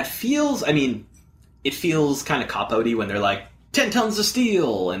 Yeah, it feels kind of cop-outy when they're like, 10 tons of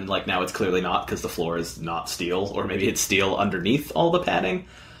steel, and like now it's clearly not, because the floor is not steel, or maybe it's steel underneath all the padding.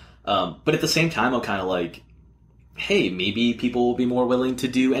 But at the same time, I'm kind of like, hey, maybe people will be more willing to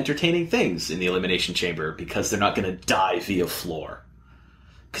do entertaining things in the Elimination Chamber, because they're not going to die via floor.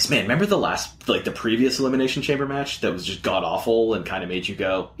 Because, man, remember the previous Elimination Chamber match that was just god-awful and kind of made you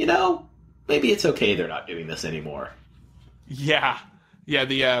go, maybe it's okay they're not doing this anymore. Yeah.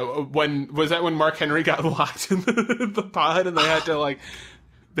 Yeah, when Mark Henry got locked in the pod, and they had to,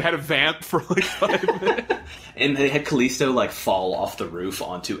 they had a vamp for, 5 minutes? And they had Kalisto, fall off the roof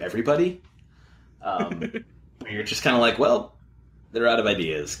onto everybody. You're just kind of like, well, they're out of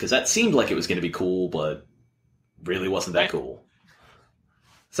ideas. Because that seemed like it was going to be cool, but really wasn't that cool.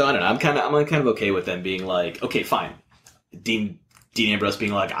 So, I don't know, I'm kind of okay with them being like, okay, fine. Dean Ambrose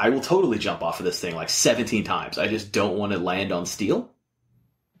being like, I will totally jump off of this thing 17 times. I just don't want to land on steel.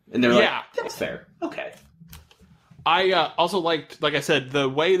 And they're like, that's fair. Okay. I also liked, like I said, the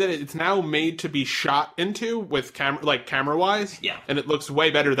way that it's now made to be shot into with camera-wise. Yeah. And it looks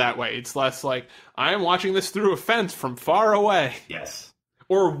way better that way. It's less like, I am watching this through a fence from far away. Yes.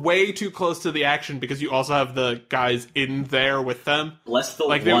 Or way too close to the action, because you also have the guys in there with them. Bless the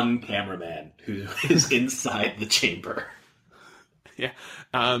one cameraman who is inside the chamber. Yeah.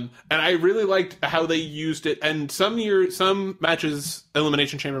 And I really liked how they used it. And some matches,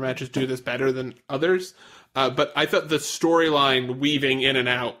 Elimination Chamber matches, do this better than others. But I thought the storyline weaving in and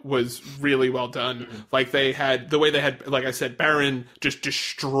out was really well done. Mm-hmm. The way they had, like I said, Baron just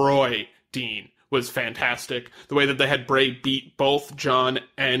destroy Dean was fantastic. The way that they had Bray beat both John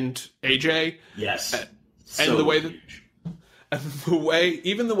and AJ. Yes. And the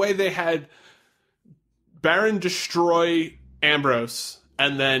way they had Baron destroy Ambrose,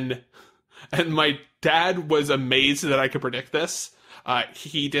 and my dad was amazed that I could predict this.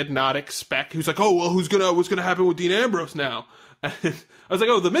 He did not expect. He was like, "Oh well, what's gonna happen with Dean Ambrose now?" And I was like,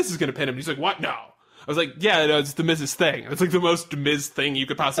 "Oh, the Miz is gonna pin him." He's like, "What? No." I was like, "Yeah, no, it's the Miz's thing. It's the most Miz thing you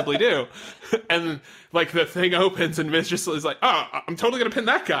could possibly do." And the thing opens, and Miz just is like, "Oh, I'm totally gonna pin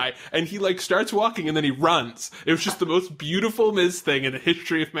that guy." And he starts walking, and then he runs. It was just the most beautiful Miz thing in the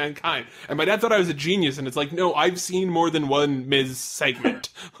history of mankind. And my dad thought I was a genius, and it's like, no, I've seen more than one Miz segment.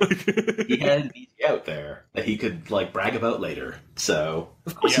 He had an easy out there that he could brag about later. So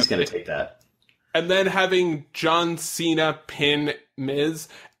of course he's gonna take that. And then having John Cena pin Miz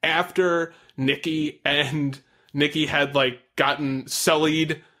after Nikki had gotten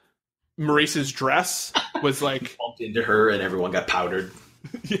sullied Maurice's dress was bumped into her and everyone got powdered.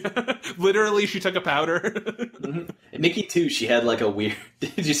 Yeah, literally she took a powder. Mm-hmm. And Nikki too, she had a weird,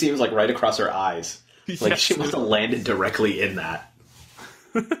 did you see it was right across her eyes? Yes. She must have landed directly in that.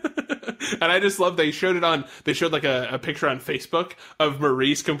 And I just love they showed a picture on Facebook of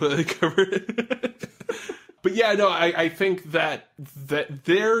Maurice completely covered. But yeah, no, I think that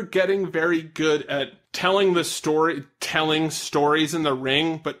they're getting very good at telling stories in the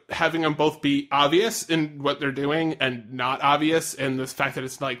ring, but having them both be obvious in what they're doing and not obvious in the fact that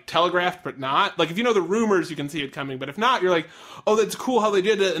it's like telegraphed but not. Like if you know the rumors, you can see it coming, but if not, you're like, oh, that's cool how they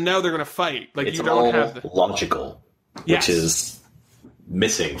did it, and now they're gonna fight. Like it's you don't all have the logical, yes. which is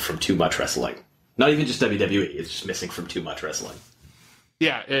missing from too much wrestling. Not even just WWE; it's just missing from too much wrestling.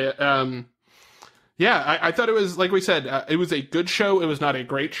 Yeah. I thought it was, like we said, it was a good show. It was not a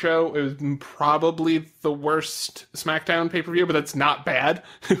great show. It was probably the worst SmackDown pay-per-view, but that's not bad.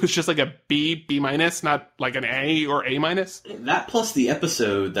 It was just like a B minus, not like an A or A minus. That plus the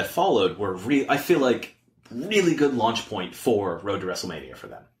episode that followed were, I feel like, really good launch point for Road to WrestleMania for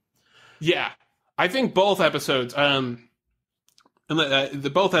them. Yeah. I think both episodes,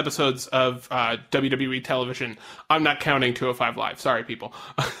 both episodes of WWE television, I'm not counting 205 Live, sorry people,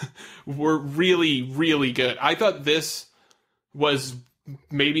 were really, really good. I thought this was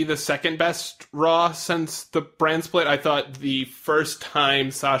maybe the second best Raw since the brand split. I thought the first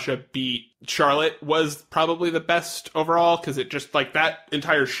time Sasha beat Charlotte was probably the best overall, because it just, like, that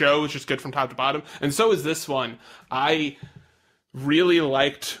entire show was just good from top to bottom. And so is this one. I really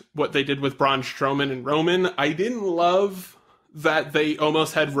liked what they did with Braun Strowman and Roman. I didn't love that they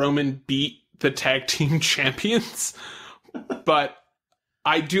almost had Roman beat the tag team champions, but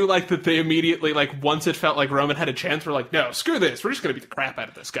I do like that they immediately, like, once it felt like Roman had a chance, we're like, no, screw this, we're just going to beat the crap out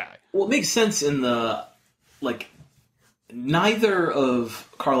of this guy. Well, it makes sense in the, like, neither of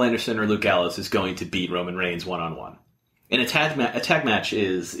Carl Anderson or Luke Gallows is going to beat Roman Reigns one-on-one. And a tag match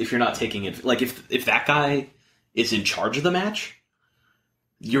is, if you're not taking it, like, if that guy is in charge of the match,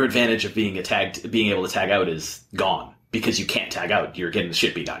 your advantage of being able to tag out is gone. Because you can't tag out, you're getting the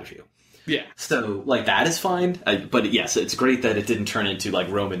shit beat out of you. Yeah. So, like, that is fine. But yes, it's great that it didn't turn into, like,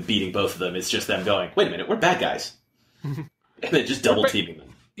 Roman beating both of them. It's just them going, wait a minute, we're bad guys. And then just double teaming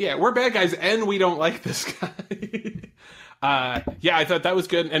them. Yeah, we're bad guys and we don't like this guy. I thought that was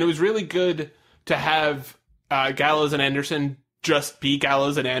good. And it was really good to have Gallows and Anderson just be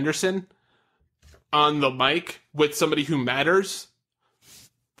Gallows and Anderson on the mic with somebody who matters.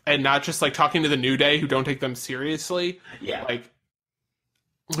 And not just, like, talking to the New Day who don't take them seriously. Yeah. Like,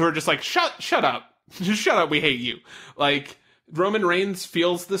 who are just like, shut up. Just shut up, we hate you. Like, Roman Reigns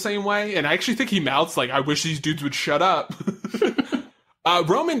feels the same way, and I actually think he mouths, like, I wish these dudes would shut up.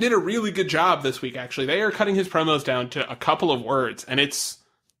 Roman did a really good job this week, actually. They are cutting his promos down to a couple of words, and it's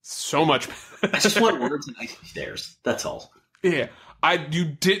so much better. I just want words and icy stares. That's all. Yeah. You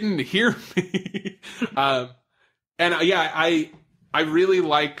didn't hear me. I really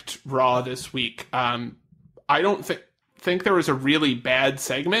liked Raw this week. I don't think there was a really bad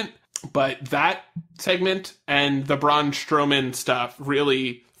segment, but that segment and the Braun Strowman stuff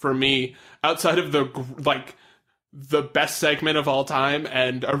really, for me, outside of the best segment of all time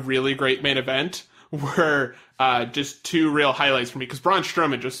and a really great main event, were just two real highlights for me, because Braun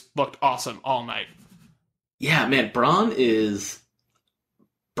Strowman just looked awesome all night. Yeah, man, Braun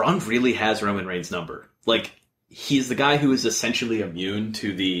really has Roman Reigns' number. Like, he's the guy who is essentially immune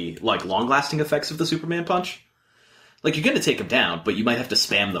to the, like, long-lasting effects of the Superman punch. Like, you're going to take him down, but you might have to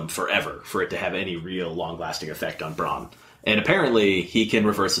spam them forever for it to have any real long-lasting effect on Braun. And apparently, he can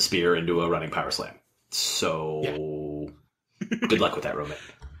reverse a spear into a running power slam. So, good luck with that, Roman.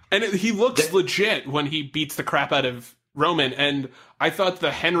 And he looks legit when he beats the crap out of Roman. And I thought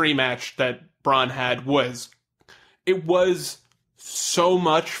the Henry match that Braun had was so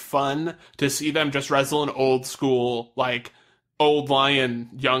much fun to see them just wrestle an old school, like, old lion,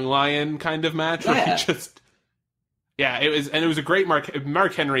 young lion kind of match. Yeah. It was a great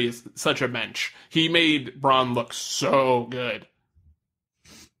Mark Henry is such a mensch. He made Braun look so good.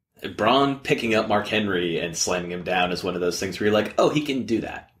 Braun picking up Mark Henry and slamming him down is one of those things where you're like, oh, he can do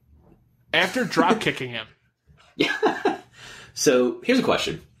that. After drop kicking him. Yeah. So, here's a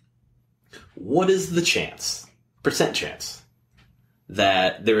question. What is the percent chance,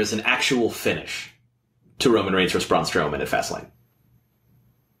 that there is an actual finish to Roman Reigns versus Braun Strowman at Fastlane?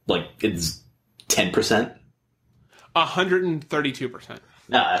 Like, it's 10%? 132%. No,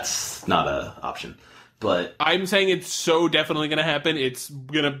 that's not an option. But I'm saying it's so definitely going to happen, it's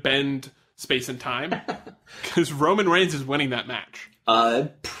going to bend space and time. Because Roman Reigns is winning that match.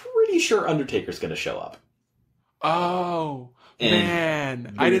 I'm pretty sure Undertaker's going to show up. Oh,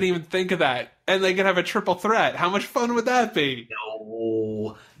 man. I didn't even think of that. And they can have a triple threat. How much fun would that be?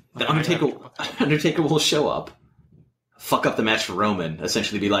 No. The Undertaker will show up, fuck up the match for Roman,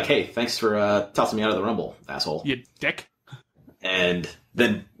 essentially be like, hey, thanks for tossing me out of the Rumble, asshole. You dick. And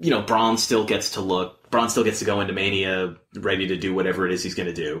then, Braun still gets to go into Mania ready to do whatever it is he's going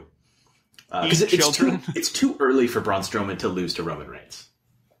to do. Because it's too early for Braun Strowman to lose to Roman Reigns.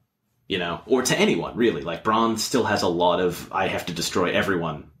 you know, or to anyone really. Like Braun still has a lot of I have to destroy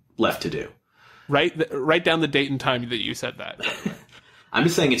everyone left to do. Write down the date and time that you said that. I'm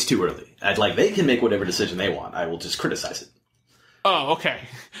just saying it's too early. They can make whatever decision they want. I will just criticize it. Oh, okay.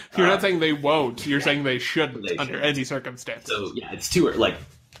 You're not saying they won't. You're saying they shouldn't under any circumstances. So yeah, it's too early. Like,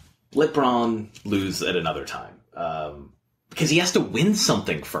 let Braun lose at another time because he has to win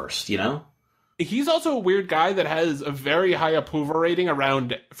something first. You know. He's also a weird guy that has a very high approval rating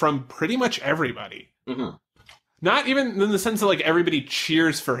from pretty much everybody. Mm-hmm. Not even in the sense that, like, everybody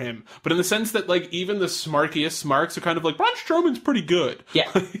cheers for him, but in the sense that, like, even the smarkiest smarks are kind of like, Braun Strowman's pretty good.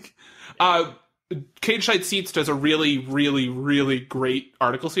 Yeah. Cage Side Seats does a really, really, really great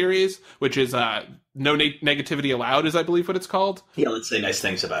article series, which is No Negativity Allowed, is I believe what it's called. Yeah, let's say nice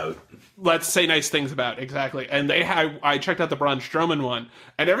things about. Exactly. And I checked out the Braun Strowman one,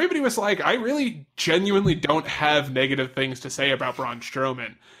 and everybody was like, I really genuinely don't have negative things to say about Braun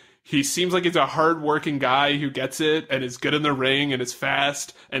Strowman. He seems like he's a hard-working guy who gets it and is good in the ring and is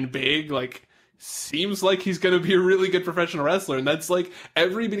fast and big. Like, seems like he's going to be a really good professional wrestler. And that's like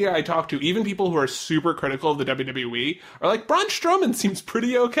everybody I talk to, even people who are super critical of the WWE, are like, Braun Strowman seems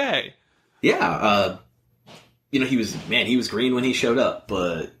pretty okay. Yeah. He was green when he showed up,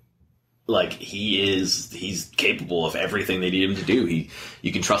 but like he's capable of everything they need him to do.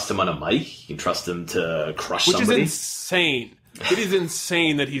 You can trust him on a mic. You can trust him to crush somebody. Which is insane. It is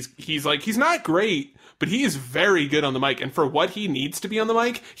insane that he's not great, but he is very good on the mic. And for what he needs to be on the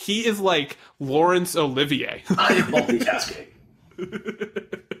mic, he is like Laurence Olivier. I am multitasking.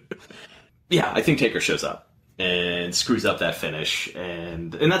 Yeah, I think Taker shows up and screws up that finish,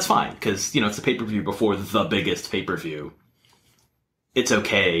 and that's fine because it's a pay-per-view before the biggest pay-per-view. It's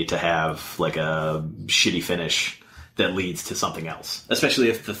okay to have like a shitty finish that leads to something else, especially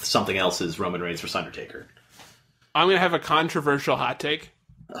if the something else is Roman Reigns versus Undertaker. I'm going to have a controversial hot take.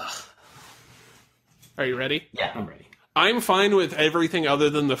 Ugh. Are you ready? Yeah, I'm ready. I'm fine with everything other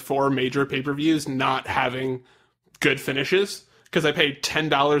than the 4 major pay-per-views not having good finishes, because I paid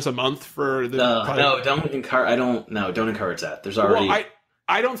 $10 a month for the... don't encourage that. There's already... Well,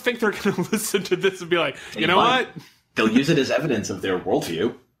 I don't think they're going to listen to this and be like, you know what? They'll use it as evidence of their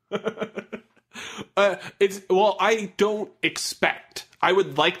worldview. I don't expect... I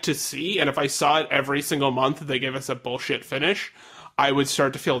would like to see, and if I saw it every single month they gave us a bullshit finish, I would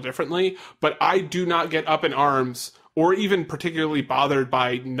start to feel differently. But I do not get up in arms or even particularly bothered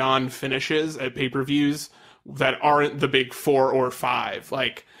by non-finishes at pay-per-views that aren't the big 4 or 5.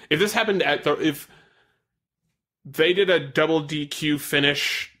 Like, if this happened if they did a double DQ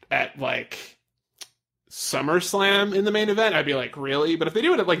finish at, like, SummerSlam in the main event, I'd be like, really? But if they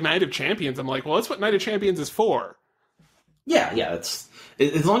do it at, like, Night of Champions, I'm like, well, that's what Night of Champions is for. Yeah, it's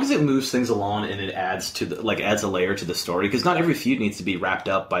as long as it moves things along and it adds a layer to the story, because not every feud needs to be wrapped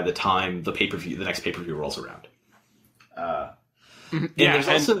up by the time the next pay-per-view rolls around. There's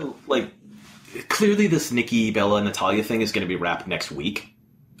also clearly this Nikki Bella Natalya thing is going to be wrapped next week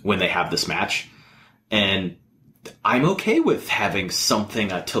when they have this match, and I'm okay with having something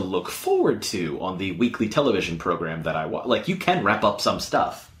to look forward to on the weekly television program that I watch. Like, you can wrap up some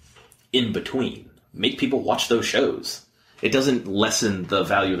stuff in between, make people watch those shows. It doesn't lessen the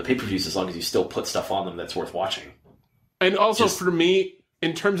value of the pay-per-views as long as you still put stuff on them that's worth watching. And also, for me,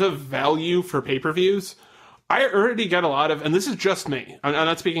 in terms of value for pay-per-views, I already get a lot of, and this is just me, I'm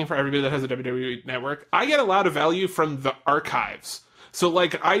not speaking for everybody that has a WWE network, I get a lot of value from the archives. So,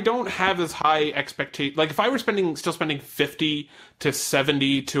 like, I don't have as high expectation. Like, if I were still spending $50 to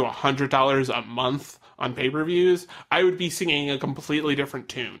 $70 to $100 a month on pay-per-views, I would be singing a completely different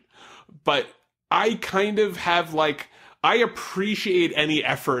tune. But I kind of have, like... I appreciate any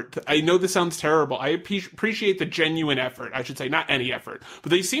effort. I know this sounds terrible. I appreciate the genuine effort. I should say, not any effort. But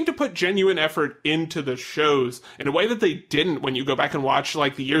they seem to put genuine effort into the shows in a way that they didn't when you go back and watch,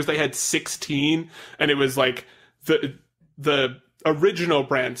 like, the years they had 16, and it was, like, the original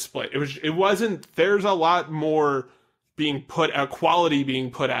brand split. It wasn't... There's a lot more quality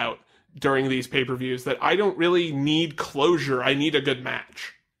being put out during these pay-per-views that I don't really need closure. I need a good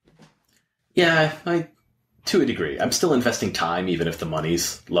match. Yeah, to a degree. I'm still investing time, even if the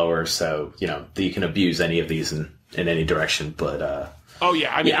money's lower, so, you can abuse any of these in any direction, but... Oh,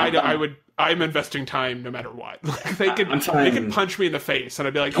 yeah, I mean, I'm investing time no matter what. Like, they could punch me in the face, and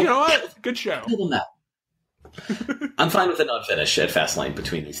I'd be like, you know what? Good show. I'm fine with a non-finish at Fastlane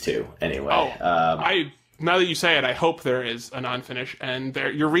between these two, anyway. Now that you say it, I hope there is a non-finish, and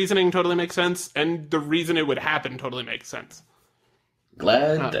your reasoning totally makes sense, and the reason it would happen totally makes sense.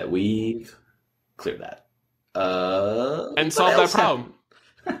 Glad that we've cleared that. And solve that problem.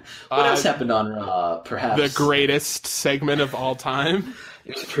 What else happened on Raw? Perhaps the greatest segment of all time.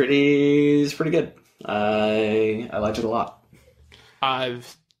 It was pretty good. I liked it a lot.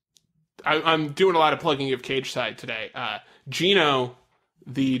 I'm doing a lot of plugging of Cage Side today. Gino,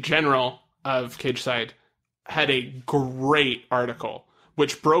 the general of Cage Side, had a great article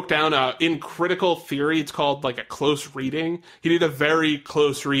which broke down in critical theory. It's called like a close reading. He did a very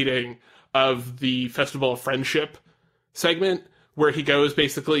close reading of the Festival of Friendship segment where he goes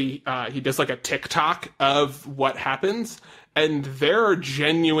basically, he does like a TikTok of what happens. And there are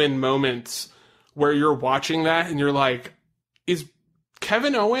genuine moments where you're watching that and you're like, is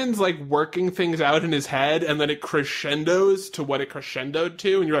Kevin Owens like working things out in his head, and then it crescendos to what it crescendoed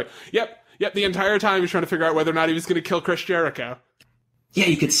to, and you're like, yep, the entire time he's trying to figure out whether or not he was going to kill Chris Jericho. Yeah,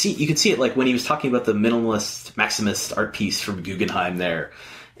 you could see it like when he was talking about the minimalist Maximist art piece from Guggenheim there,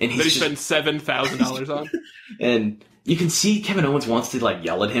 and he spent $7,000 on, and you can see Kevin Owens wants to like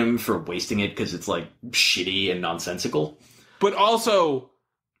yell at him for wasting it because it's like shitty and nonsensical, but also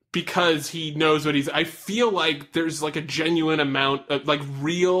because he knows what I feel like there's like a genuine amount of like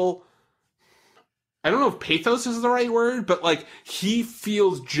real, I don't know if pathos is the right word, but like he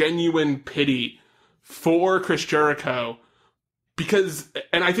feels genuine pity for Chris Jericho because,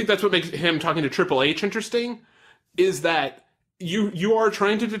 and I think that's what makes him talking to Triple H interesting, is that you are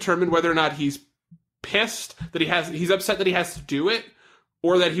trying to determine whether or not he's pissed that he's upset that he has to do it,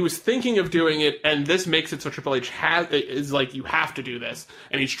 or that he was thinking of doing it, and this makes it so Triple H is like, you have to do this.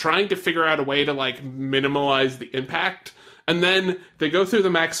 And he's trying to figure out a way to, like, minimalize the impact. And then they go through the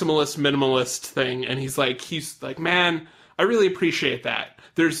maximalist, minimalist thing, and he's like, man, I really appreciate that.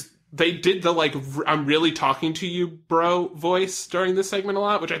 They did the, like, I'm really talking to you, bro, voice during this segment a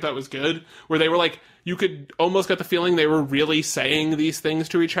lot, which I thought was good, where they were like, you could almost get the feeling they were really saying these things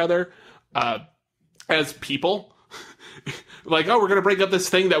to each other as people. Like, oh, we're going to break up this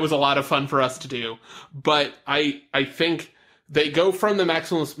thing that was a lot of fun for us to do. But I think they go from the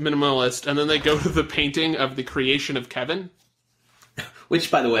maximalist minimalist, and then they go to the painting of the creation of Kevin.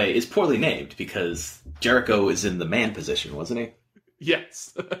 Which, by the way, is poorly named, because Jericho is in the man position, wasn't he?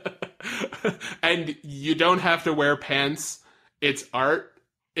 Yes. And you don't have to wear pants. It's art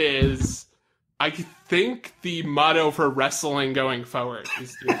is, I think, the motto for wrestling going forward.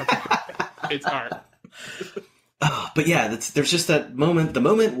 It's art. But yeah, there's just that moment, the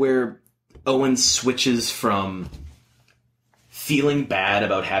moment where Owens switches from feeling bad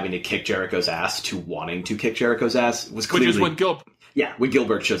about having to kick Jericho's ass to wanting to kick Jericho's ass was clearly... Which is when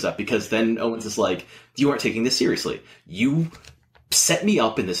Gilbert shows up, because then Owens is like, you aren't taking this seriously. You set me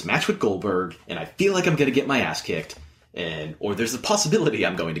up in this match with Goldberg, and I feel like I'm going to get my ass kicked, or there's a possibility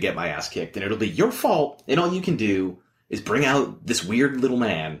I'm going to get my ass kicked, and it'll be your fault, and all you can do is bring out this weird little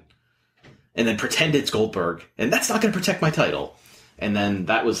man and then pretend it's Goldberg, and that's not going to protect my title. And then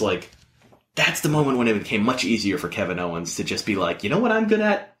that was like, that's the moment when it became much easier for Kevin Owens to just be like, you know what I'm good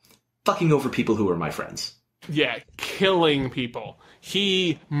at? Fucking over people who are my friends. Yeah, killing people.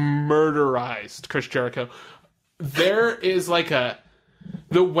 He murderized Chris Jericho. There is like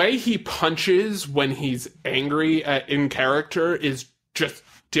the way he punches when he's angry in character is just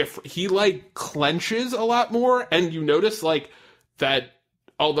different. He like clenches a lot more, and you notice like that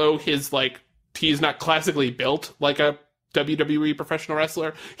although he's not classically built like a WWE professional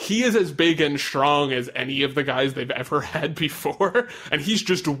wrestler, he is as big and strong as any of the guys they've ever had before, and he's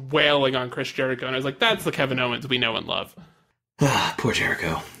just wailing on Chris Jericho, and I was like, that's the Kevin Owens we know and love. Poor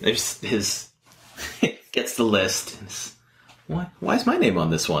Jericho. His gets the list. Why is my name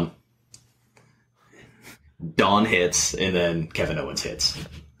on this one? Dawn hits, and then Kevin Owens hits.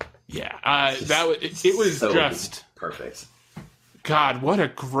 Yeah, it was so just perfect. God, what a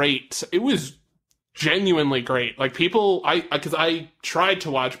great... It was genuinely great. Like, people... Because I tried to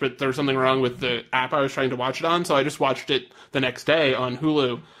watch, but there was something wrong with the app I was trying to watch it on, so I just watched it the next day on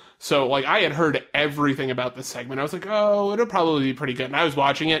Hulu. So, like, I had heard everything about this segment. I was like, oh, it'll probably be pretty good. And I was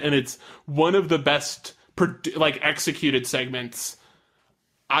watching it, and it's one of the best, executed segments.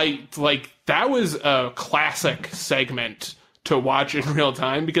 That was a classic segment to watch in real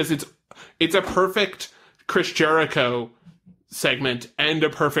time, because it's a perfect Chris Jericho segment and a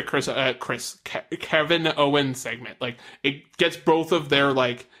perfect Kevin Owens segment. Like, it gets both of their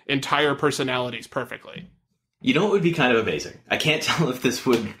entire personalities perfectly. You know what would be kind of amazing? I can't tell if this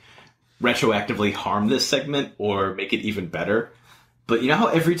would retroactively harm this segment or make it even better, but you know how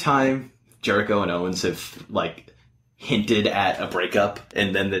every time Jericho and Owens have hinted at a breakup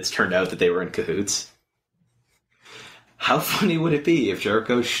and then it's turned out that they were in cahoots? How funny would it be if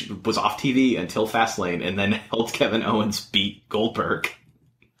Jericho was off TV until Fastlane and then helped Kevin Owens beat Goldberg?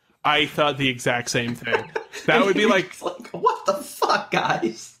 I thought the exact same thing. That would be what the fuck,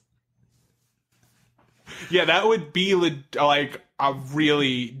 guys? Yeah, that would be a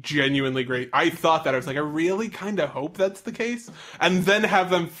really genuinely great. I thought that I was like, I really kind of hope that's the case, and then have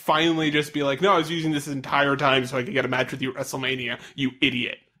them finally just be like, no, I was using this entire time so I could get a match with you at WrestleMania, you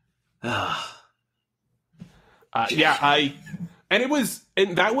idiot. And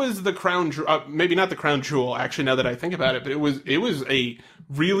that was the crown, maybe not the crown jewel, actually, now that I think about it, but it was a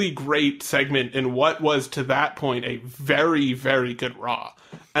really great segment in what was, to that point, a very, very good Raw.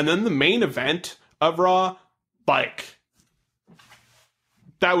 And then the main event of Raw, like,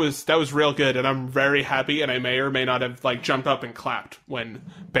 that was real good, and I'm very happy, and I may or may not have, like, jumped up and clapped when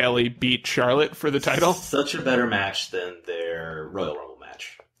Bayley beat Charlotte for the title. Such a better match than their Royal Rumble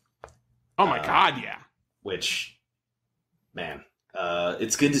match. Oh my god, yeah. Which, man,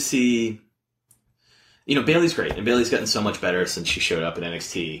 it's good to see. You know, Bayley's great, and Bayley's gotten so much better since she showed up at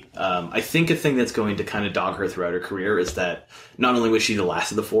NXT. I think a thing that's going to kind of dog her throughout her career is that not only was she the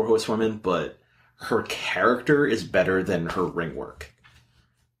last of the Four Horsewomen, but her character is better than her ring work.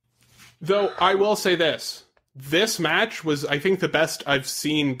 Though, I will say this. This match was, I think, the best I've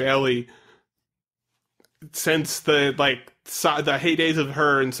seen Bayley since the heydays of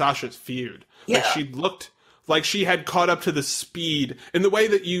her and Sasha's feud. Yeah. Like, she looked like she had caught up to the speed in the way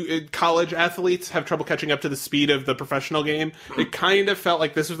that college athletes have trouble catching up to the speed of the professional game. It kind of felt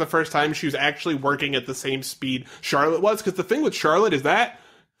like this was the first time she was actually working at the same speed Charlotte was. Because the thing with Charlotte is that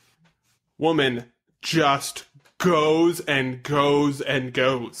woman just goes and goes and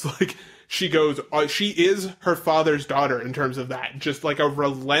goes. Like, she goes, she is her father's daughter in terms of that. Just like a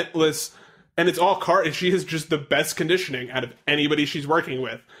relentless, and it's all she has just the best conditioning out of anybody she's working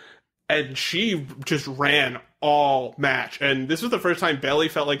with. And she just ran all match. And this was the first time Bayley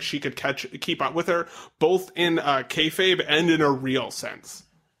felt like she could keep up with her, both in kayfabe and in a real sense.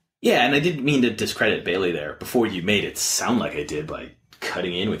 Yeah, and I didn't mean to discredit Bayley there before you made it sound like I did by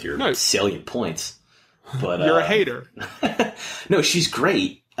cutting in with your salient points. But you're a hater. No, she's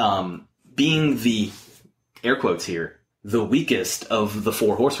great. Being the, air quotes here, the weakest of the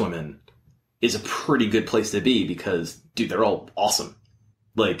Four Horsewomen is a pretty good place to be because, dude, they're all awesome.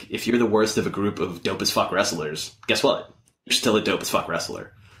 Like, if you're the worst of a group of dope as fuck wrestlers, guess what? You're still a dope as fuck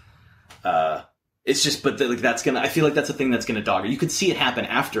wrestler. It's just, but I feel like that's a thing that's gonna dog her. You could see it happen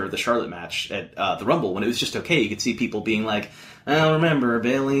after the Charlotte match at the Rumble when it was just okay. You could see people being like, "Oh, remember,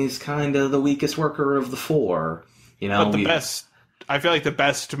 Bayley's kind of the weakest worker of the four." You know, but I feel like the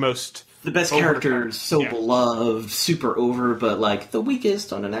best character, so beloved, super over, but like the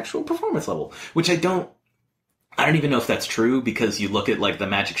weakest on an actual performance level, which I don't even know if that's true, because you look at like the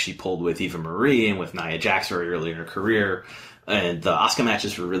magic she pulled with Eva Marie and with Nia Jax very early in her career, and the Asuka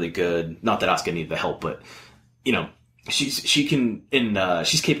matches were really good. Not that Asuka needed the help, but you know, she's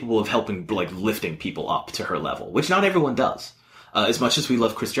capable of helping, like, lifting people up to her level, which not everyone does. As much as we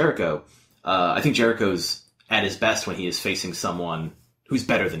love Chris Jericho, I think Jericho's at his best when he is facing someone who's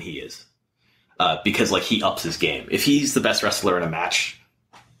better than he is, because like he ups his game. If he's the best wrestler in a match,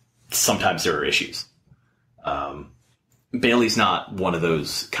 sometimes there are issues. Bayley's not one of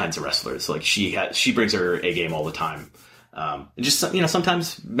those kinds of wrestlers. Like, she brings her A game all the time. Just, you know,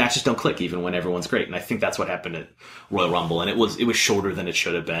 sometimes matches don't click even when everyone's great. And I think that's what happened at Royal Rumble. And it was shorter than it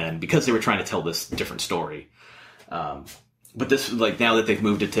should have been because they were trying to tell this different story. But this, like, now that they've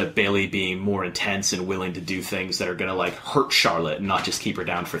moved it to Bayley being more intense and willing to do things that are going to, like, hurt Charlotte and not just keep her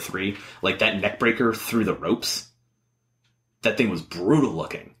down for 3, like that neck breaker through the ropes, that thing was brutal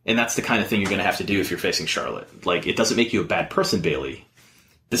looking. And that's the kind of thing you're going to have to do if you're facing Charlotte. Like, it doesn't make you a bad person, Bayley.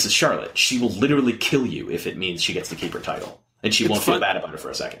 This is Charlotte. She will literally kill you if it means she gets to keep her title. And she won't feel bad about it for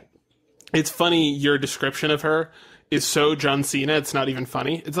a second. It's funny, your description of her is so John Cena, it's not even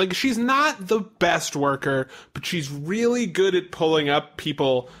funny. It's like, she's not the best worker, but she's really good at pulling up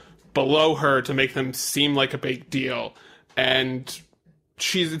people below her to make them seem like a big deal. And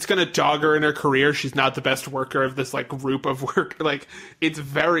it's going to dog her in her career. She's not the best worker of this, like, group of work. Like,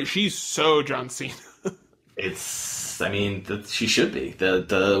 she's so John Cena. She should be.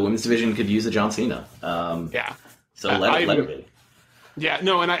 The women's division could use a John Cena. Yeah. So let her be. Yeah,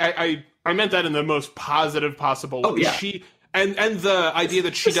 no, and I meant that in the most positive possible way. Oh, yeah. And the idea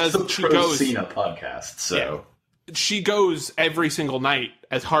that she goes Cena podcast, so yeah, she goes every single night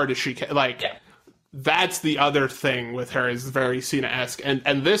as hard as she can. Like, yeah. That's the other thing with her, is very Cena-esque.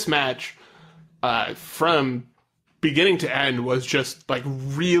 And this match, from beginning to end, was just, like,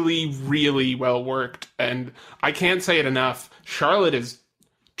 really, really well worked. And I can't say it enough. Charlotte is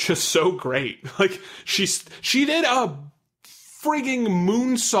just so great. Like, she did a frigging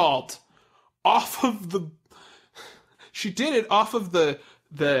moonsault off of the... She did it off of the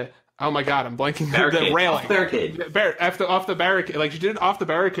oh my god, I'm blanking. Barricade. The railing. Off the barricade. Off the barricade. Like, she did it off the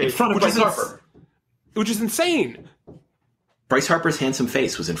barricade. In front of Bryce Harper. Which is insane. Bryce Harper's handsome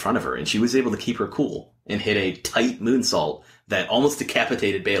face was in front of her, and she was able to keep her cool and hit a tight moonsault that almost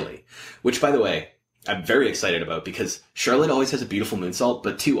decapitated Bayley. Which, by the way, I'm very excited about, because Charlotte always has a beautiful moonsault,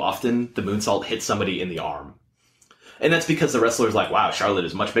 but too often the moonsault hits somebody in the arm. And that's because the wrestler's like, wow, Charlotte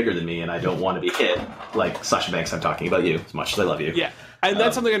is much bigger than me, and I don't want to be hit. Like Sasha Banks, I'm talking about you, as much as I love you. Yeah, and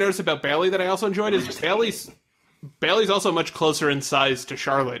that's something I noticed about Bayley that I also enjoyed, is Bayley's also much closer in size to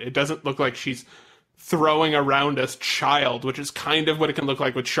Charlotte. It doesn't look like she's throwing around a child, which is kind of what it can look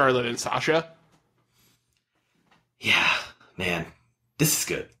like with Charlotte and Sasha. Yeah, man, this is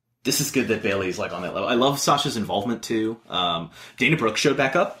good. This is good that Bayley's like on that level. I love Sasha's involvement too. Dana Brooke showed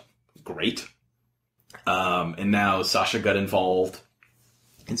back up. Great. And now Sasha got involved,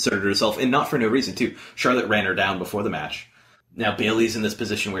 inserted herself, and not for no reason too. Charlotte ran her down before the match. Now Bayley's in this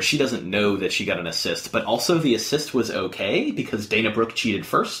position where she doesn't know that she got an assist, but also the assist was okay because Dana Brooke cheated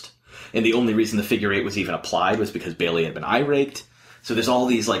first. And the only reason the figure eight was even applied was because Bayley had been eye-raked. So there's all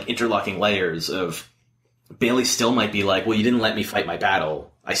these like interlocking layers of Bayley still might be like, well, you didn't let me fight my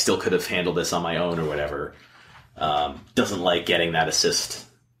battle. I still could have handled this on my own or whatever. Doesn't like getting that assist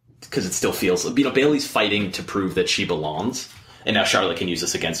because it still feels, Bayley's fighting to prove that she belongs. And now Charlotte can use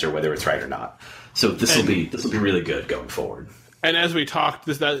this against her whether it's right or not. So this will be really good going forward. And as we talked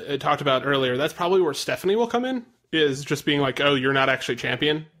about earlier, that's probably where Stephanie will come in, is just being like, oh, you're not actually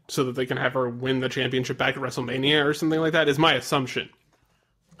champion, so that they can have her win the championship back at WrestleMania or something like that, is my assumption.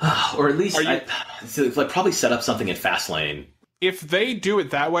 Or at least, probably set up something in Fastlane. If they do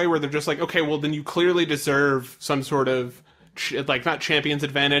it that way, where they're just like, okay, well, then you clearly deserve some sort of, not champion's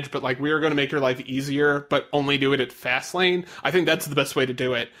advantage, but like, we are going to make your life easier, but only do it at Fastlane. I think that's the best way to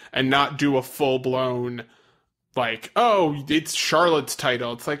do it, and not do a full-blown, like, oh, it's Charlotte's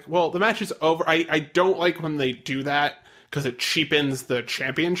title. It's like, well, the match is over. I don't like when they do that, because it cheapens the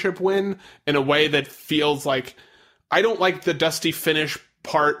championship win in a way that feels like, I don't like the dusty finish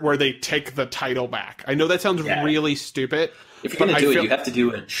part where they take the title back. I know that sounds really stupid. If you're going to do it, you have to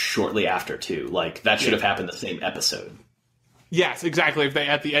do it shortly after, too. Like, that should have happened the same episode. Yes, exactly. If they,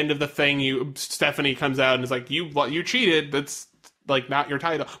 at the end of the thing, Stephanie comes out and is like, you cheated, that's, like, not your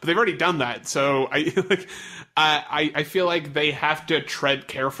title. But they've already done that, so I feel like they have to tread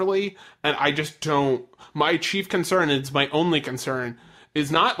carefully, and I just don't. My chief concern, and it's my only concern,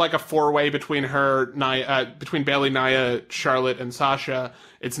 is not like a four-way between between Bayley, Nia, Charlotte, and Sasha.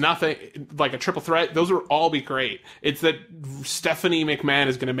 It's nothing like a triple threat. Those would all be great. It's that Stephanie McMahon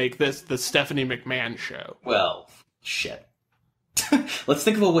is going to make this the Stephanie McMahon show. Well, shit. Let's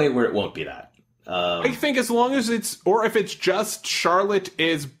think of a way where it won't be that. I think as long as or if it's just Charlotte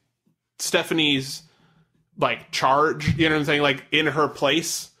is Stephanie's, like, charge, you know what I'm saying, like, in her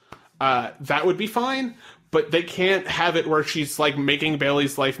place, that would be fine. But they can't have it where she's, like, making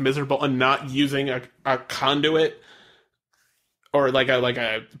Bayley's life miserable and not using a conduit, or like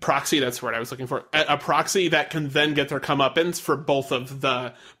a proxy. That's the word I was looking for. A proxy that can then get their comeuppance for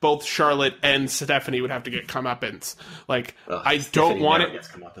both Charlotte and Stephanie would have to get comeuppance. Like, I don't want it.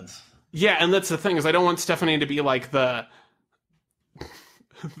 Yeah, and that's the thing, is I don't want Stephanie to be like the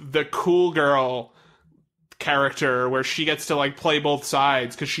cool girl character where she gets to, like, play both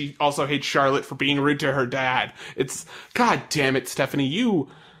sides because she also hates Charlotte for being rude to her dad. It's, god damn it, Stephanie, you.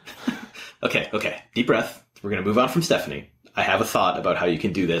 Okay. Deep breath. We're going to move on from Stephanie. I have a thought about how you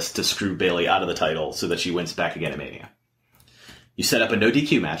can do this to screw Bayley out of the title so that she wins back again at Mania. You set up a no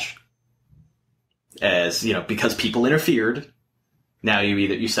DQ match, as, because people interfered. Now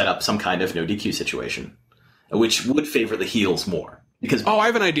you set up some kind of no DQ situation, which would favor the heels more. Because I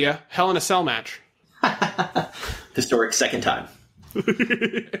have an idea. Hell in a Cell match. Historic second time.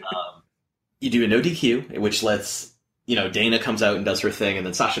 You do a no DQ, which lets, Dana comes out and does her thing, and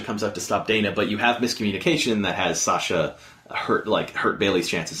then Sasha comes out to stop Dana, but you have miscommunication that has Sasha hurt Bayley's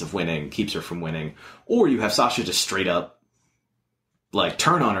chances of winning, keeps her from winning. Or you have Sasha just straight up, like,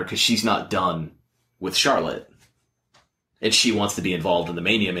 turn on her because she's not done with Charlotte, and she wants to be involved in the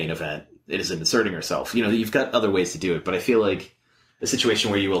Mania main event. It isn't inserting herself. You've got other ways to do it, but I feel like a situation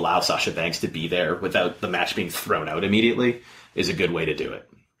where you allow Sasha Banks to be there without the match being thrown out immediately is a good way to do it.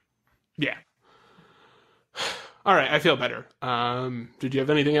 Yeah. All right, I feel better. Did you have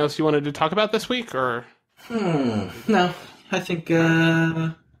anything else you wanted to talk about this week, or? No, I think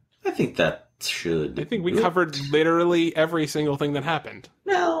that should. I think we covered literally every single thing that happened.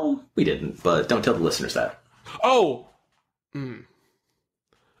 No, we didn't, but don't tell the listeners that. Oh!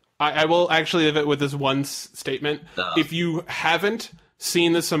 I will actually leave it with this one statement. If you haven't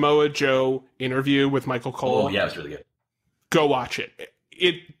seen the Samoa Joe interview with Michael Cole... Oh, yeah, it was really good. Go watch it.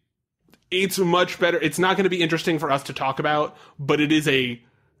 It's much better. It's not going to be interesting for us to talk about, but it is a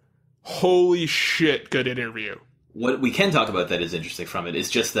holy shit good interview. What we can talk about that is interesting from it is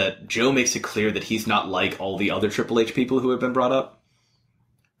just that Joe makes it clear that he's not like all the other Triple H people who have been brought up.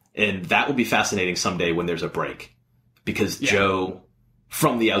 And that will be fascinating someday when there's a break. Because Joe,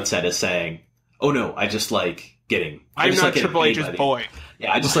 from the outset, is saying, oh no, I just like getting... I'm not Triple H's boy.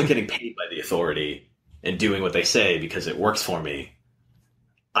 Yeah, I just like getting paid by the authority and doing what they say because it works for me.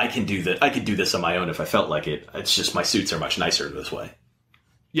 I can do that. I could do this on my own if I felt like it. It's just my suits are much nicer this way.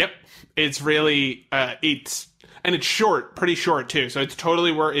 Yep. It's really... And it's short, pretty short, too. So it's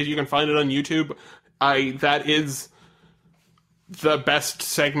totally worth... You can find it on YouTube. That is the best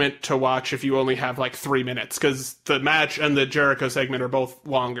segment to watch if you only have, 3 minutes. Because the match and the Jericho segment are both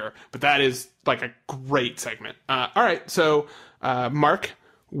longer. But that is, a great segment. All right, so, Mark,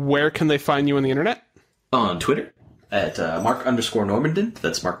 where can they find you on the internet? On Twitter, at Mark_Normandin.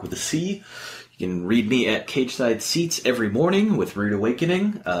 That's Mark with a C. You can read me at Cageside Seats every morning with Rude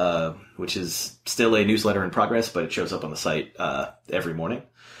Awakening, which is still a newsletter in progress, but it shows up on the site every morning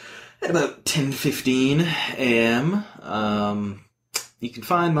at about 10:15 a.m. You can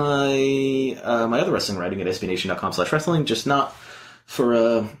find my other wrestling writing at sbnation.com/wrestling, just not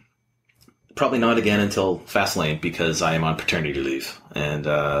for probably not again until Fastlane because I am on paternity leave and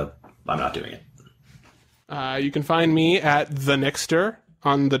I'm not doing it. You can find me at the Nixter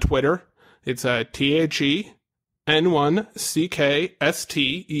on the Twitter. It's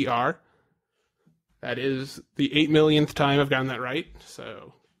THEN1CKSTER. That is the 8 millionth time I've gotten that right.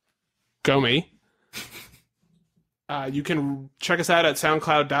 So, go me. You can check us out at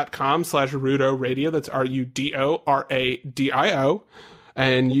soundcloud.com/Rudo Radio. That's RUDORADIO.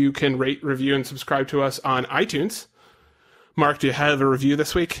 And you can rate, review, and subscribe to us on iTunes. Mark, do you have a review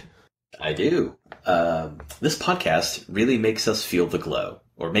this week? I do. This podcast really makes us feel the glow.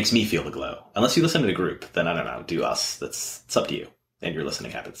 Or makes me feel the glow. Unless you listen to the group, then I don't know. Do us. It's up to you and your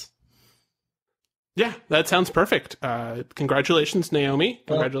listening habits. Yeah, that sounds perfect. Congratulations, Naomi.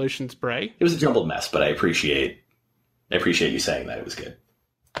 Congratulations, Bray. It was a jumbled mess, but I appreciate you saying that it was good.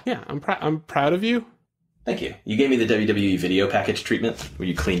 Yeah, I'm proud of you. Thank you. You gave me the WWE video package treatment where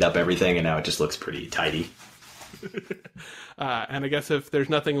you cleaned up everything and now it just looks pretty tidy. And I guess if there's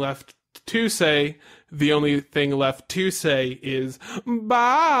nothing left to say, the only thing left to say is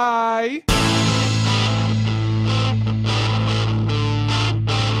bye.